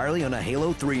set entirely on a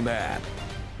Halo 3 map.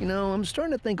 You know, I'm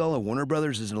starting to think all of Warner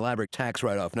Brothers is an elaborate tax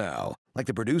write-off now, like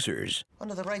the producers.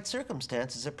 Under the right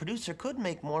circumstances, a producer could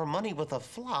make more money with a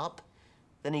flop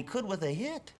than he could with a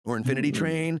hit. Or Infinity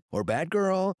Train, or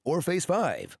Batgirl, or Phase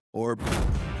 5, or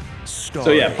Star.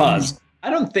 So yeah, pause. I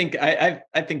don't think, I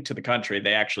think to the contrary,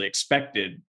 they actually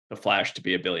expected The Flash to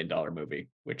be $1 billion movie,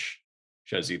 which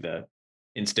shows you the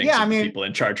instincts of the people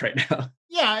in charge right now.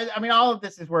 Yeah, I mean, all of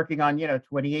this is working on,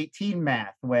 2018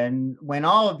 math, when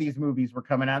all of these movies were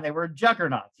coming out, they were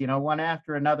juggernauts, one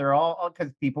after another, all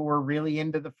because people were really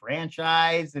into the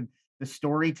franchise and the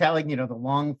storytelling, the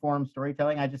long form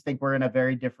storytelling. I just think we're in a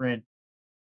very different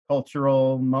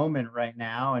cultural moment right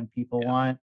now, and people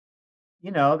want,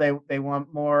 they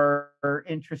want more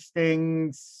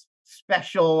interesting,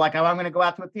 special, like, I'm going to go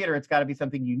out to a theater. It's got to be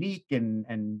something unique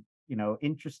and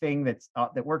interesting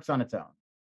that works on its own.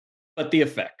 But the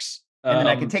effects. And then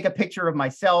I can take a picture of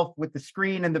myself with the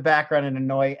screen in the background and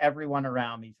annoy everyone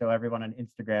around me, so everyone on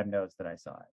Instagram knows that I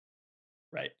saw it.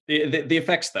 Right. The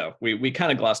effects, though, we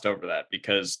kind of glossed over that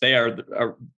because they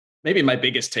are maybe my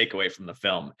biggest takeaway from the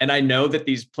film. And I know that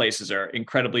these places are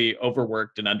incredibly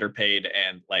overworked and underpaid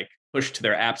and like pushed to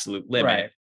their absolute limit. Right.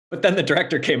 But then the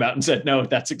director came out and said, no,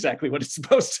 that's exactly what it's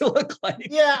supposed to look like.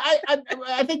 Yeah,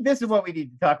 I think this is what we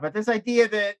need to talk about. This idea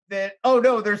that oh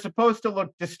no, they're supposed to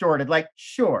look distorted. Like,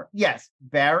 sure, yes,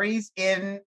 Barry's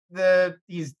in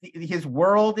his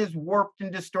world is warped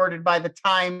and distorted by the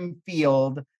time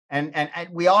field, and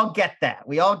we all get that.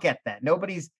 We all get that.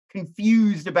 Nobody's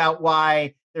confused about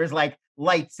why there's like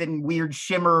lights and weird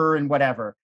shimmer and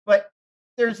whatever. But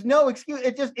there's no excuse.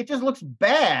 It just looks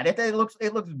bad. It looks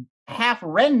half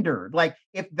rendered. Like,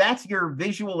 if that's your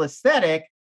visual aesthetic,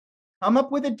 come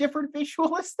up with a different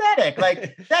visual aesthetic.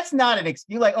 Like, that's not an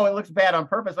excuse. Like, oh, it looks bad on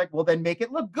purpose. Like, well, then make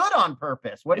it look good on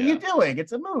purpose. What are you doing?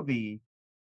 It's a movie.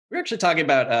 We were actually talking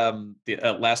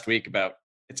about last week about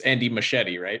it's Andy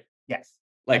Muschietti, right? Yes.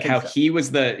 Like how he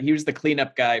was the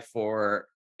cleanup guy for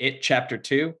It Chapter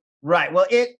 2. Right. Well,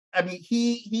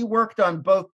 he worked on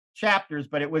both chapters,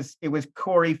 but it was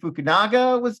Corey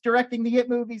Fukunaga was directing the hit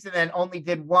movies, and then only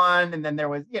did one, and then there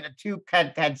was two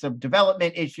had some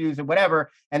development issues and whatever,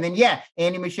 and then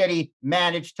Andy Muschietti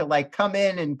managed to like come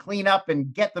in and clean up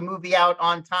and get the movie out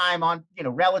on time, on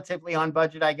relatively on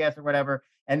budget, I guess, or whatever,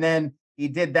 and then he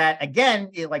did that again.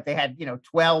 Like, they had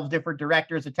 12 different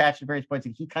directors attached at various points,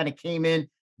 and he kind of came in,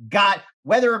 got,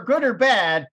 whether good or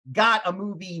bad, got a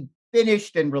movie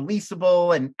finished and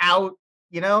releasable and out.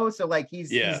 So like he's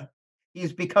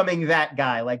becoming that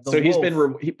guy. Like, so he's been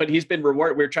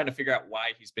rewarded. We're trying to figure out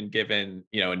why he's been given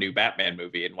a new Batman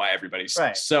movie and why everybody's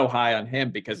so high on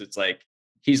him, because it's like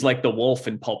he's like the wolf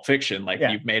in Pulp Fiction. Like,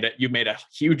 you made a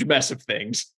huge mess of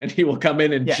things, and he will come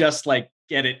in and just like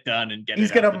get it done and get he's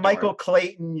it. He's gonna Michael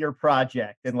Clayton your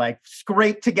project and like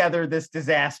scrape together this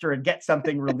disaster and get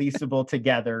something releasable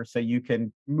together so you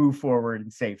can move forward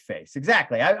and save face.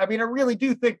 Exactly. I mean, I really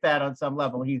do think that on some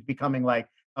level he's becoming like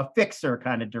a fixer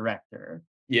kind of director.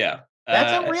 Yeah.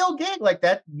 That's a real gig like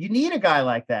that. You need a guy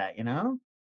like that,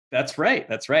 That's right.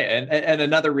 And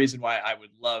another reason why I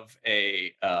would love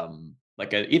either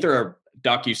a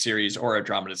docuseries or a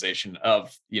dramatization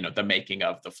of the making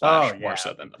of the Flash, more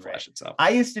so than the Flash itself. I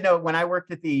used to know, when I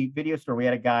worked at the video store, we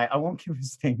had a guy, I won't give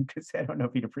his name because I don't know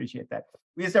if he'd appreciate that.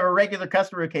 We used to have a regular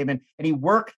customer who came in, and he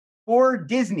worked for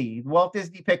Disney, Walt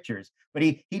Disney Pictures, but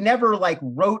he never like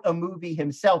wrote a movie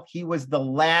himself. He was the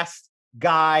last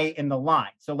guy in the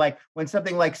line. So like when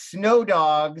something like Snow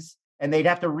Dogs, and they'd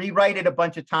have to rewrite it a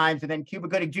bunch of times, and then Cuba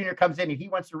Gooding Jr. comes in and he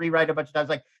wants to rewrite a bunch of times.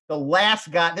 Like,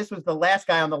 this was the last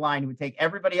guy on the line who would take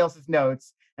everybody else's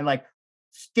notes and like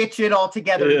stitch it all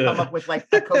together and come up with like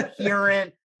a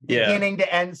coherent beginning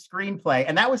to end screenplay.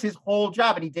 And that was his whole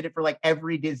job. And he did it for like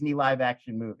every Disney live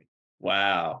action movie.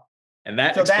 Wow. And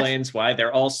that explains why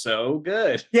they're all so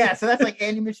good. Yeah, so that's like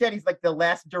Andy Muschietti's like the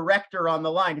last director on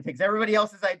the line. He takes everybody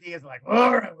else's ideas, like,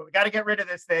 all right, we got to get rid of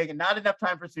this thing, and not enough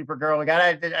time for Supergirl.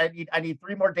 I need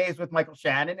 3 more days with Michael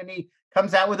Shannon, and he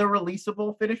comes out with a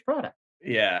releasable finished product.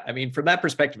 Yeah, I mean, from that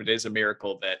perspective, it is a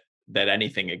miracle that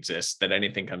anything exists, that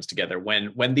anything comes together.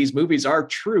 When these movies are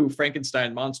true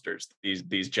Frankenstein monsters,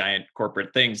 these giant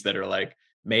corporate things that are like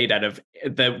made out of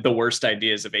the worst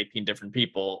ideas of 18 different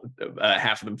people,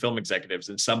 half of them film executives,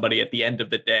 and somebody at the end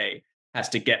of the day has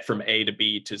to get from A to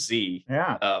B to Z.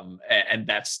 Yeah. And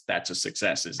that's a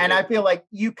success. And I feel like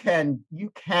you can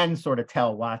sort of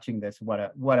tell watching this what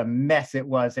a mess it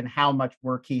was and how much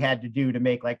work he had to do to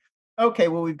make like, okay,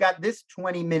 well, we've got this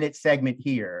 20-minute segment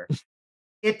here.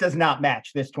 it does not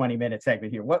match this 20-minute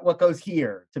segment here. What goes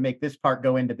here to make this part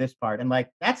go into this part? And like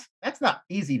that's not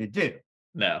easy to do.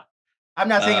 No. I'm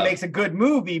not saying it makes a good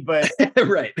movie, but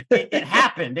right. it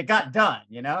happened. It got done,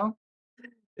 you know?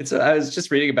 I was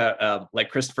just reading about like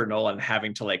Christopher Nolan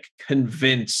having to like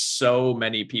convince so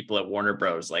many people at Warner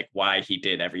Bros. Like why he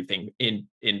did everything in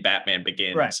Batman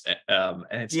Begins. Right. And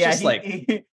it's just like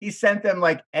he sent them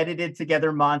like edited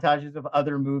together montages of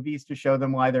other movies to show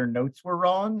them why their notes were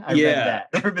wrong. I read that.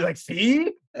 I'd be like,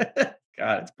 see?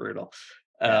 God, it's brutal.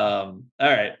 All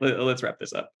right, let's wrap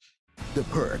this up. The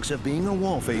perks of being a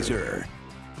wall facer.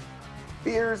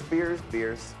 Beers.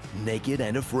 Naked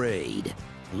and afraid.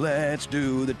 Let's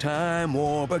do the time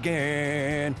warp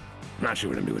again. Not sure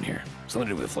what I'm doing here. Something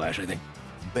to do with Flash, I think.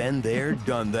 Been there,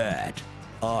 done that.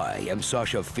 I am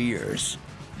Sasha Fierce.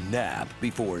 Nap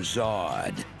before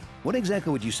Zod. What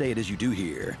exactly would you say it is you do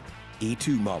here?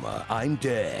 E2 Mama, I'm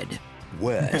dead.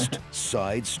 West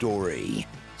Side Story.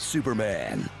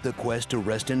 Superman, The Quest to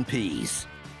Rest in Peace.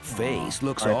 Face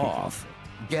looks off.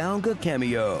 Galga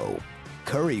cameo.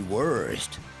 Curry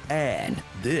worst. And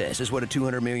this is what a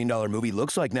 $200 million movie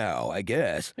looks like now, I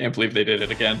guess. Can't believe they did it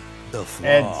again. The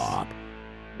flop.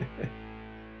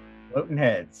 Floating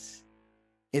heads.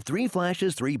 If 3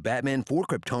 Flashes, 3 Batman, 4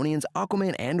 Kryptonians,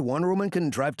 Aquaman, and Wonder Woman couldn't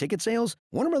drive ticket sales,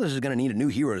 Warner Brothers is going to need a new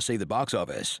hero to save the box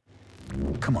office.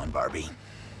 Come on, Barbie.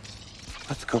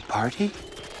 Let's go party.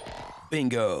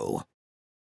 Bingo.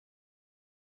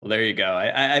 Well, there you go.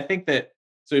 I think that.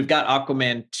 So we've got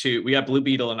Aquaman 2, we got Blue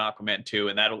Beetle and Aquaman 2,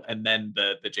 and then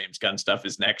the James Gunn stuff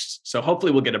is next. So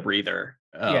hopefully we'll get a breather.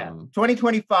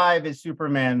 2025 is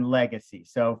Superman Legacy.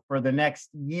 So for the next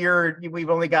year, we've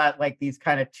only got like these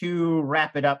kind of 2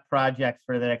 wrap it up projects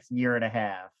for the next year and a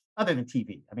half, other than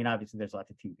TV. I mean, obviously there's lots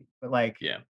of TV, but like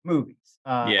movies.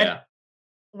 And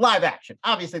live action.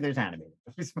 Obviously there's animated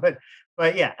movies,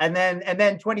 but yeah. And then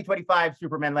 2025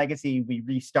 Superman Legacy, we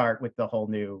restart with the whole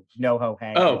new NoHo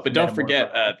Hank. Oh, but don't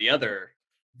forget the other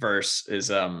verse is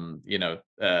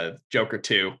Joker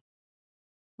 2.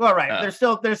 Well, right. There's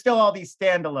still all these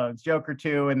standalones, Joker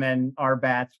 2, and then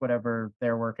Bats, whatever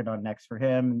they're working on next for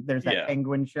him. There's that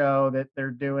Penguin show that they're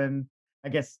doing. I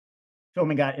guess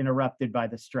filming got interrupted by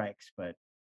the strikes, but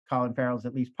Colin Farrell's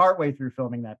at least partway through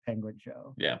filming that Penguin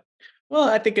show. Yeah. Well,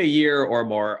 I think a year or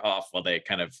more off while they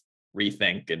kind of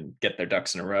rethink and get their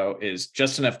ducks in a row is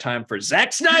just enough time for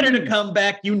Zack Snyder to come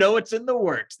back. You know, it's in the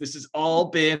works. This has all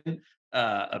been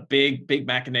a big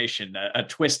machination, a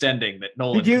twist ending that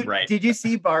Nolan could write. Did you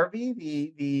see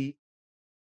Barbie?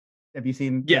 Have you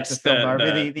seen the film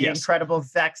Barbie? The incredible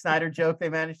Zack Snyder joke they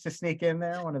managed to sneak in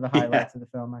there. One of the highlights of the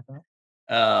film, I thought.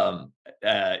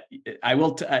 I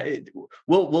will.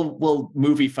 We'll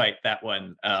movie fight that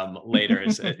one later.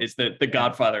 Is the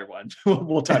Godfather one?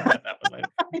 We'll talk about that one later.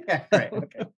 Yeah, right.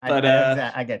 Okay. But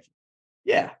I get you.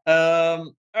 Yeah.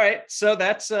 All right. So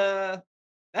that's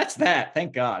that.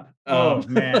 Thank God. Oh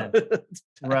man,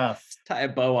 rough. Tie a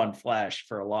bow on Flash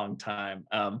for a long time.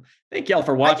 Thank y'all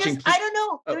for watching. I don't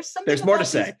know. There's something. There's more to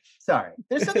say. Sorry.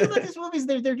 There's something about these movies.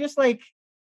 They're just like.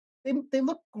 They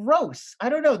look gross. I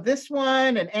don't know. This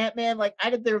one and Ant-Man,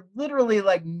 they're literally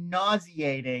like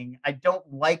nauseating. I don't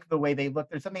like the way they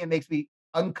look. There's something that makes me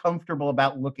uncomfortable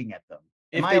about looking at them.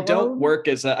 If they don't work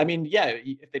as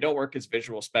if they don't work as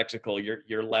visual spectacle,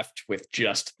 you're left with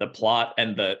just the plot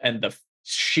and the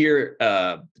sheer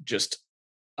just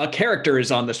a character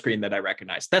is on the screen that I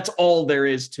recognize. That's all there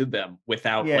is to them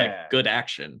without like good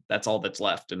action. That's all that's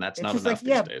left, and that's not enough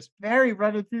these days. Barry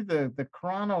running through the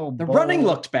chrono. The running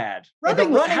looked bad. How do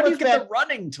you get the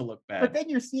running to look bad? But then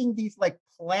you're seeing these like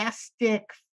plastic,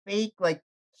 fake, like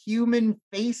human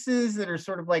faces that are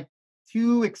sort of like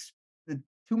too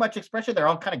much expression. They're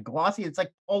all kind of glossy. It's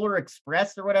like Polar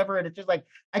Express or whatever, and it's just like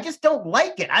I just don't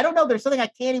like it. I don't know. There's something I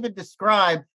can't even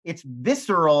describe. It's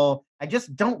visceral. I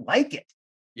just don't like it.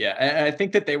 Yeah, I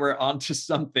think that they were onto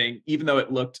something, even though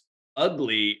it looked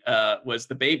ugly. Was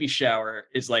the baby shower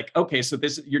is like, okay, so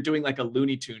this you're doing like a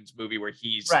Looney Tunes movie where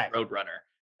he's Roadrunner,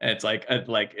 and it's like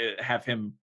have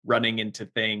him running into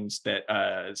things that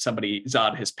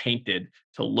Zod has painted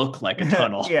to look like a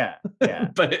tunnel. yeah.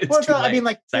 But it's too late. I mean,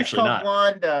 like it's actually not.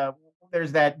 Blonde,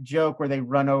 there's that joke where they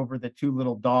run over the 2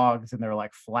 little dogs and they're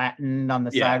like flattened on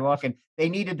the sidewalk, and they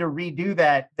needed to redo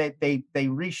that. They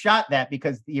reshot that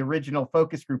because the original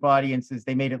focus group audiences,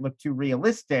 they made it look too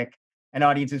realistic, and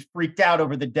audiences freaked out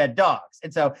over the dead dogs.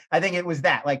 And so I think it was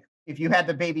that, like, if you had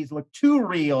the babies look too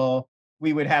real,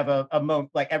 we would have a moment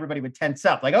like everybody would tense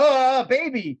up, like, oh,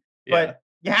 baby. Yeah. But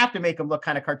you have to make them look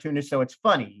kind of cartoonish so it's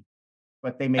funny.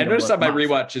 But they made. I noticed on my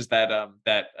rewatch is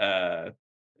that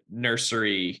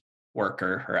nursery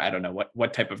worker, or I don't know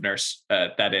what type of nurse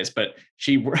that is, but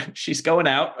she's going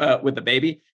out with the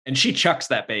baby, and she chucks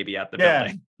that baby out the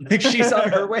building. Like she's on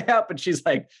her way out, but she's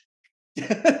like,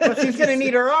 well, she's going to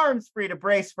need her arms free to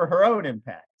brace for her own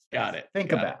impact. Got it.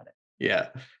 Think about it. Yeah.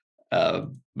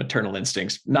 Maternal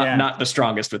instincts, not the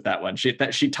strongest with that one. She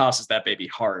tosses that baby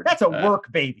hard. That's a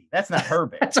work baby. That's not her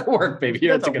baby. That's a work baby.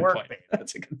 That's a good point. Baby.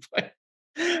 That's a good point.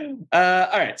 All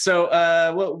right, so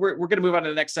we're going to move on to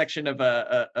the next section of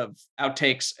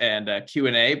outtakes and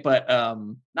Q&A, but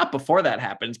not before that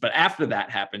happens, but after that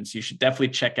happens, you should definitely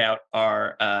check out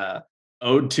our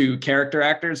ode to character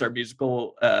actors, our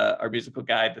musical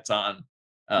guide that's on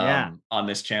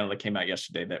this channel that came out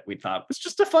yesterday that we thought was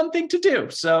just a fun thing to do.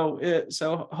 So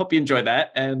hope you enjoyed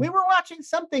that. And we were watching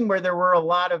something where there were a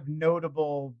lot of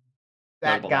notable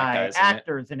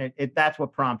actors, and it that's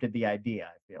what prompted the idea,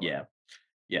 I feel.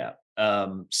 Yeah.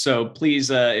 So please,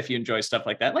 if you enjoy stuff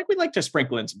like that, like we'd like to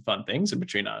sprinkle in some fun things in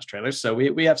between Honest Trailers. So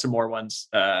we have some more ones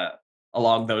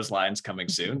along those lines coming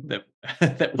soon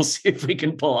that we'll see if we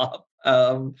can pull off.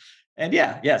 And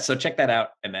yeah. So check that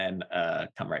out and then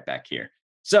come right back here.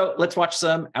 So let's watch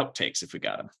some outtakes if we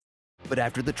got them. But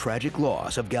after the tragic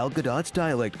loss of Gal Gadot's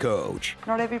dialect coach.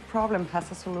 Not every problem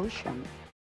has a solution.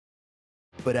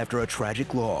 But after a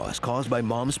tragic loss caused by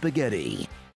Mom Spaghetti.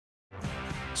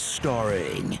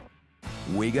 Starring,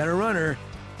 we got a runner,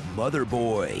 Mother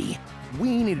Boy.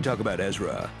 We need to talk about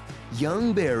Ezra.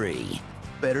 Young Barry,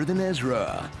 better than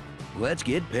Ezra. Let's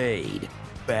get paid.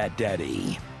 Bat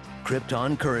Daddy,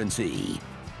 Krypton Currency,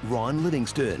 Ron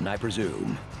Livingston, I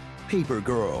presume. Paper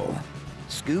Girl,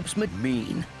 Scoops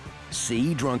McMean,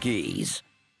 Sea Drunkies.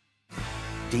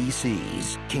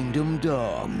 DC's Kingdom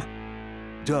Dumb.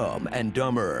 Dumb and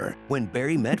Dumber, when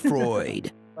Barry met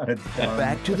Freud.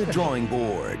 Back to the drawing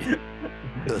board.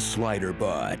 The Slider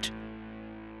Butt.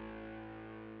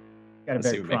 Got a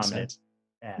very prominent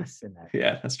ass in that.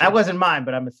 Yeah, that's true. That wasn't mine,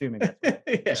 but I'm assuming that's what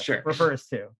yeah, sure. refers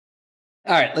to.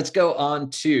 All right, let's go on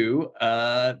to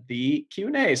the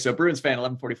Q&A. So Bruins fan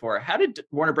 1144, how did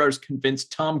Warner Bros. Convince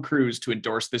Tom Cruise to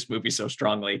endorse this movie so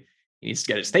strongly? He needs to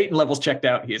get his Satan levels checked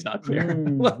out. He is not clear.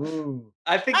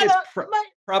 I think it's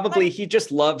probably he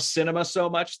just loves cinema so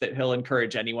much that he'll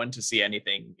encourage anyone to see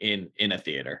anything in a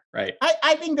theater, right?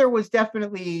 I think there was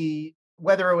definitely,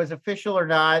 whether it was official or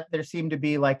not, there seemed to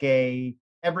be like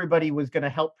everybody was going to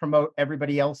help promote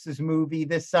everybody else's movie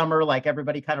this summer. Like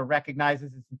everybody kind of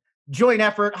recognizes it's a joint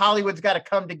effort. Hollywood's got to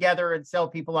come together and sell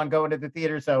people on going to the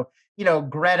theater. So,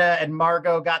 Greta and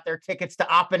Margot got their tickets to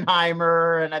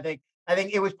Oppenheimer. And I think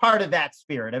it was part of that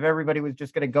spirit of everybody was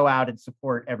just going to go out and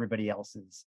support everybody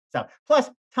else's stuff. Plus,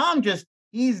 Tom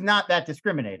he's not that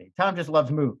discriminating. Tom just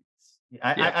loves movies.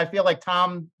 I feel like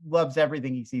Tom loves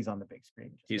everything he sees on the big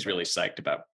screen. He's really psyched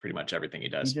about pretty much everything he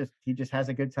does. He just has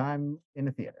a good time in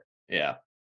the theater. Yeah.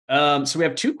 So we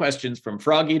have two questions from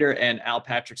Frog Eater and Al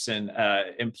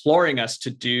Patrickson imploring us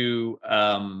to do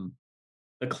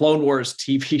the Clone Wars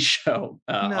TV show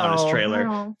Honest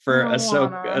Trailer for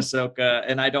Ahsoka,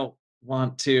 and I don't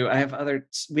want to.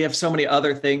 We have so many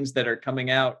other things that are coming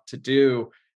out to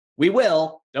do. We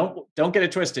will. Don't get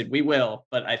it twisted. We will,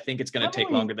 but I think it's going to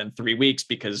take longer than 3 weeks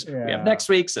because we have next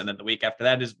week's, and then the week after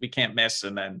that is we can't miss,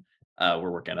 and then we're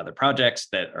working on other projects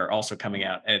that are also coming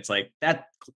out, and it's like that.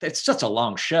 It's just a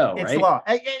long show, it's right? Long.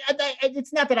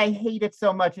 It's not that I hate it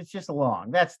so much. It's just long.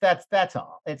 That's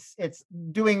all. It's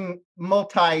doing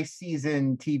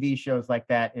multi-season TV shows like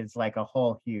that is like a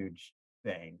whole huge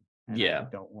thing. Yeah,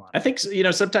 I don't want. I think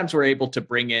sometimes we're able to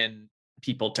bring in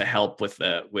people to help with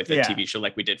a TV show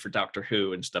like we did for Doctor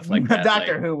Who and stuff like that.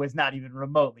 Doctor Who was not even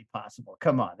remotely possible.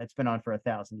 Come on, that's been on for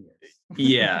 1,000 years.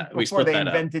 Yeah, we before split they that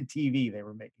invented TV, they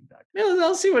were making Doctor Who. Yeah,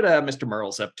 I'll see what Mr.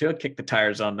 Merle's up to. I'll kick the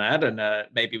tires on that, and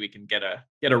maybe we can get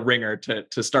a ringer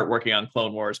to start working on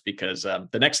Clone Wars because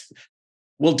the next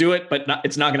we'll do it, but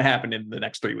it's not going to happen in the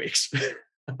next 3 weeks.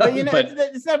 But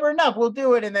it's never enough. We'll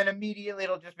do it, and then immediately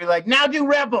it'll just be like, now do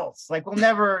Rebels. Like we'll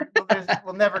never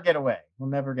get away. We'll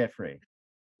never get free.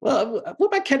 Well, what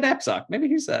about Ken Napzok? Maybe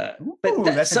he's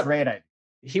that's a great idea.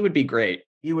 He would be great.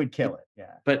 He would kill it.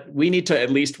 Yeah. But we need to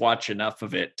at least watch enough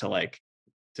of it to put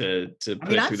it through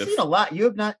I've seen a lot.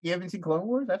 You haven't seen Clone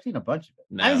Wars? I've seen a bunch of it.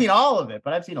 No. I haven't seen all of it,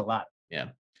 but I've seen a lot. Yeah.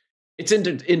 It's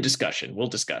in discussion. We'll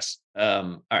discuss.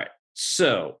 All right.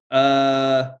 So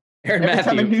Aaron Every Matthew.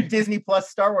 time a new Disney Plus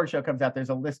Star Wars show comes out, there's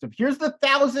a list of here's the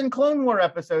 1,000 Clone War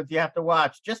episodes you have to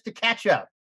watch just to catch up.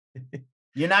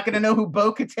 You're not going to know who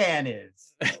Bo-Katan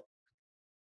is.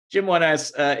 Jim One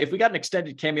asks, if we got an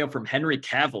extended cameo from Henry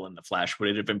Cavill in The Flash, would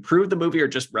it have improved the movie or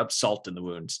just rubbed salt in the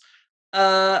wounds?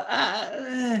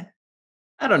 I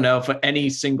don't know if any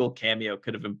single cameo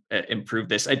could have improved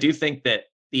this. I do think that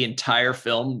the entire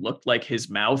film looked like his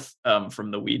mouth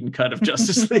from the Whedon cut of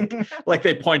Justice League. Like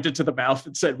they pointed to the mouth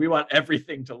and said, we want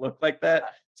everything to look like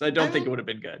that. So I don't think it would have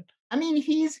been good. I mean,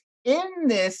 he's in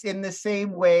this in the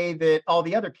same way that all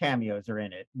the other cameos are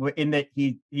in it, in that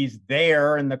he's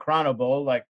there in the Chrono Bowl,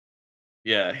 like,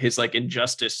 yeah, his like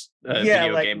Injustice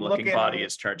video game looking body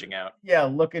is charging out. Yeah,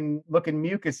 looking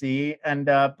mucusy, and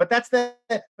but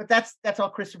that's all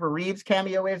Christopher Reeve's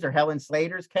cameo is, or Helen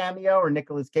Slater's cameo, or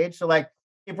Nicolas Cage. So like,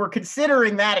 if we're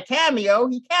considering that a cameo,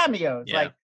 he cameos. Yeah.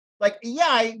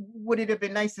 Would it have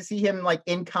been nice to see him like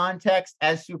in context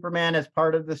as Superman as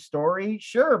part of the story?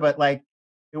 Sure, but like,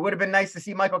 it would have been nice to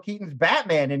see Michael Keaton's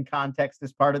Batman in context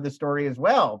as part of the story as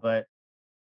well, but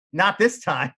not this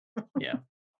time. Yeah.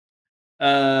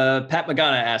 Pat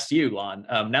Magana asked you, Lon,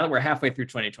 now that we're halfway through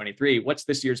 2023, what's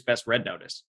this year's best Red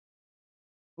Notice?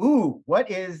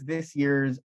 What is this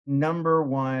year's number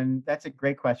one? That's a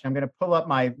great question. I'm going to pull up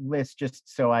my list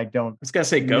just so I don't. I was going to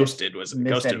say Ghosted was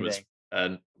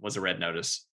a Red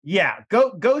Notice. Yeah,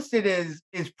 Ghosted is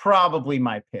probably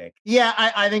my pick. Yeah,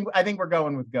 I think we're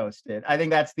going with Ghosted. I think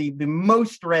that's the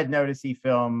most Red Notice-y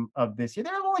film of this year.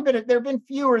 There have been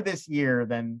fewer this year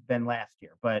than last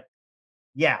year, but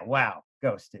yeah, wow,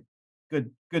 Ghosted.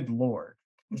 Good Lord.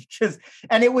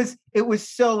 And it was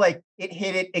so like, it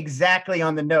hit it exactly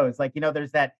on the nose. Like,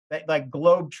 there's that like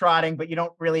globe trotting, but you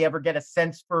don't really ever get a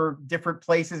sense for different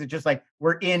places. It's just like,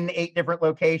 we're in 8 different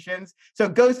locations. So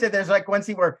Ghosted, there's like one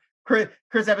scene where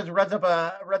Chris Evans runs up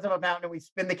a mountain and we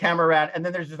spin the camera around, and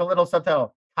then there's just a little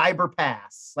subtitle, Khyber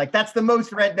Pass. Like, that's the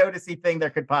most Red Notice-y thing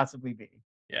there could possibly be.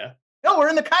 Yeah. No, we're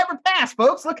in the Khyber Pass,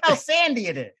 folks. Look how sandy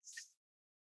it is.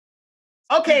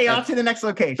 Okay, on to the next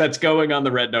location. That's going on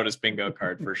the Red Notice bingo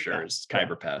card for sure. Is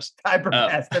Khyber Pass. Khyber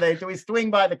Pass today. Do we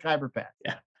swing by the Khyber Pass?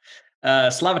 Yeah.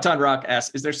 Slavaton Rock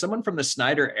asks, is there someone from the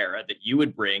Snyder era that you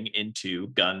would bring into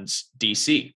Gunn's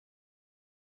DC?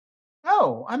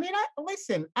 Oh, I mean,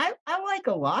 I like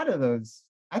a lot of those.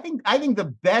 I think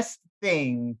the best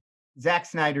thing Zack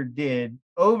Snyder did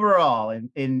overall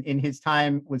in his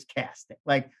time was casting.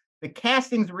 Like, the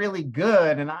casting's really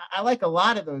good, and I like a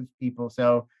lot of those people.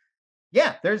 So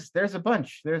yeah, there's a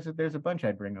bunch. There's a bunch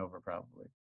I'd bring over probably.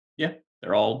 Yeah,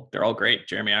 they're all great.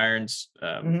 Jeremy Irons.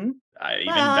 I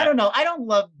don't know. I don't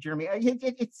love Jeremy.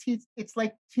 It's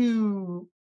like too.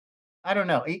 I don't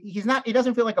know. He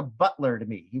doesn't feel like a butler to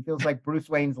me. He feels like Bruce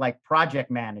Wayne's like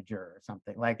project manager or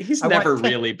something. Like, he's never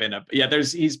really been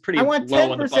he's pretty low on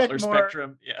the butler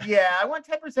spectrum. Yeah, I want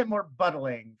 10% more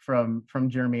buttling from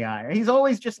Jeremy Irons. He's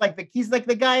always just like he's like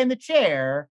the guy in the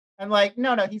chair, and like,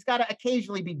 no, he's got to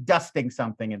occasionally be dusting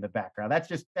something in the background. That's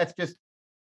just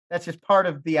part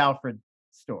of the Alfred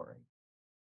story.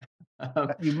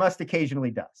 You must occasionally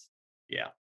dust. Yeah.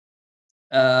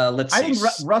 Let's see. I think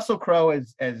Russell Crowe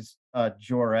as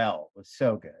Jor-El was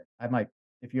so good. I might,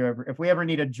 if we ever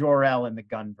need a Jor-El in the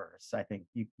Gunverse, I think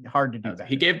hard to do that.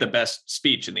 He gave the best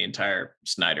speech in the entire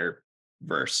Snyder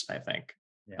verse, I think.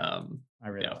 Yeah, I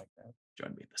really like that.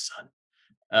 Join me in the sun.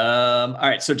 All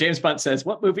right. So James Bunt says,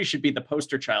 what movie should be the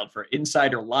poster child for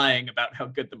insider lying about how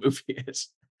good the movie is?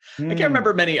 I can't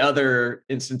remember many other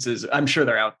instances. I'm sure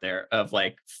they're out there of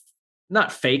like,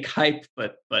 not fake hype,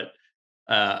 but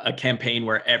a campaign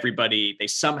where they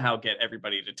somehow get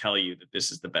everybody to tell you that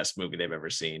this is the best movie they've ever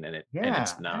seen, and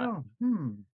it's not.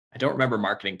 I don't remember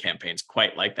marketing campaigns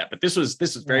quite like that, but this was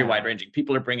very wide ranging.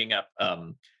 People are bringing up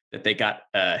that they got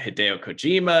Hideo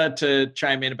Kojima to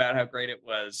chime in about how great it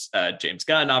was. James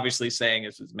Gunn obviously saying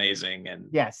this was amazing, and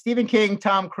Stephen King,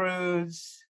 Tom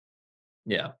Cruise.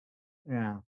 Yeah.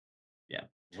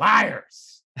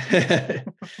 Liars.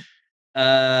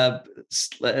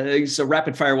 So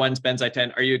rapid fire ones, Ben's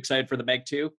I-10. Are you excited for the Meg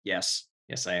 2? Yes,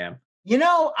 I am.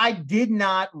 I did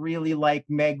not really like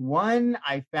Meg 1.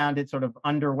 I found it sort of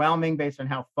underwhelming based on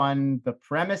how fun the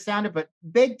premise sounded. But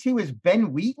Meg 2 is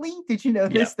Ben Wheatley. Did you know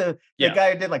this? The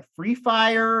guy who did like Free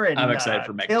Fire and I'm excited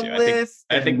for Meg 2.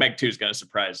 I think Meg 2 is going to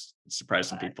surprise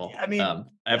some people. I mean, I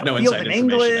have no inside information.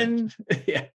 England.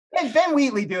 Yeah. And Ben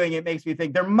Wheatley doing it makes me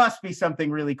think there must be something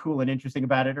really cool and interesting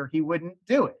about it, or he wouldn't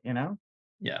do it,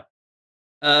 Yeah.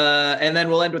 And then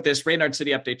we'll end with this Raynard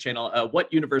City Update channel.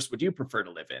 What universe would you prefer to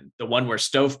live in? The one where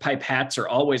stovepipe hats are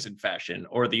always in fashion,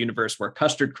 or the universe where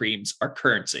custard creams are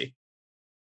currency?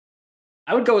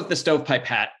 I would go with the stovepipe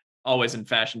hat, always in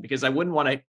fashion, because I wouldn't want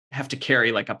to have to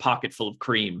carry like a pocket full of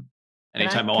cream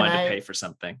anytime I wanted to pay for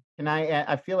something.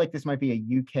 I feel like this might be a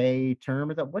UK term.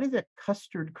 What is a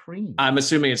custard cream? I'm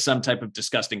assuming it's some type of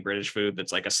disgusting British food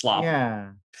that's like a slop. Yeah.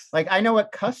 Like, I know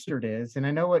what custard is and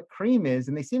I know what cream is,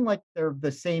 and they seem like they're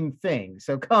the same thing.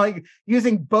 So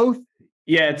using both.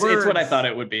 Yeah, it's what I thought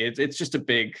it would be. It's just a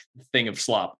big thing of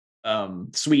slop.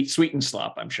 sweetened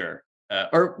slop, I'm sure.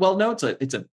 Or well, no,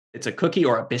 it's a cookie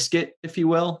or a biscuit, if you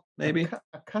will, maybe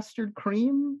a custard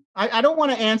cream. I don't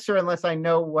want to answer unless I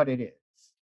know what it is.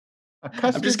 A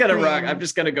custard. I'm just gonna cream. I'm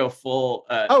just gonna go full.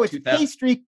 It's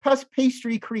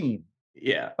pastry cream.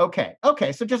 Yeah. Okay.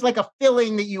 So just like a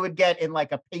filling that you would get in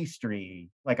like a pastry,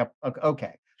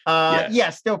 okay.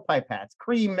 Stovepipe hats.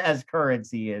 Cream as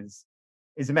currency is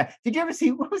a mess. Did you ever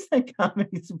see, what was that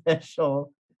comedy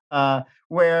special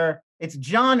where it's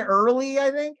John Early,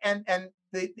 I think, and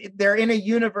they're in a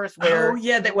universe where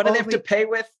what do they have to pay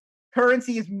with?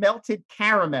 Currency is melted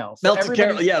caramel. So melted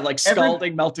caramel, like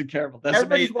scalding melted caramel.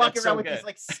 Everybody's walking around with these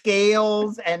like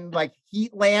scales and like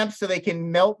heat lamps so they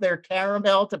can melt their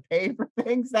caramel to pay for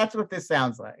things. That's what this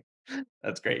sounds like.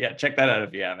 That's great. Yeah, check that out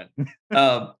if you haven't.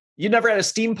 You never had a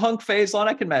steampunk phase, Lon?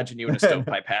 I can imagine you in a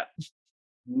stovepipe hat.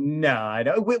 No, I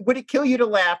don't. Would it kill you to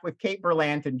laugh with Kate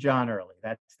Berlant and John Early?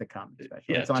 That's the comedy special.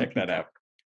 Yeah, check that out.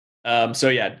 So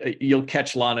yeah, you'll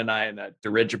catch Lon and I in a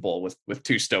dirigible with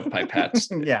two stovepipe hats.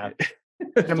 Yeah,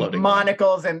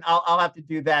 monocles, and I'll have to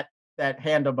do that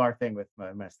handlebar thing with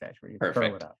my mustache where you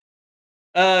throw it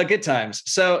up. Good times.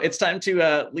 So it's time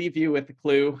to leave you with the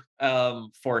clue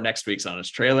for next week's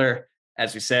Honest Trailer.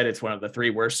 As we said, it's one of the 3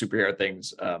 worst superhero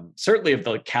things, certainly of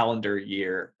the calendar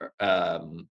year.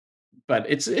 But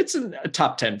it's a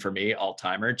top 10 for me, all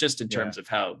timer, just in terms of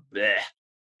how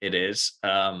it is.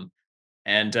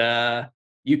 And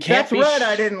you can't. That's right.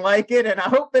 I didn't like it, and I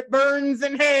hope it burns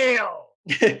in hell.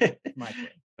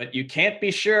 But you can't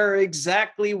be sure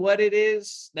exactly what it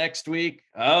is next week.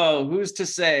 Oh, who's to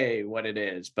say what it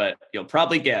is? But you'll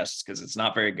probably guess because it's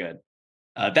not very good.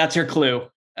 That's your clue.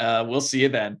 We'll see you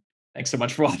then. Thanks so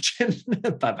much for watching.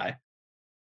 Bye-bye.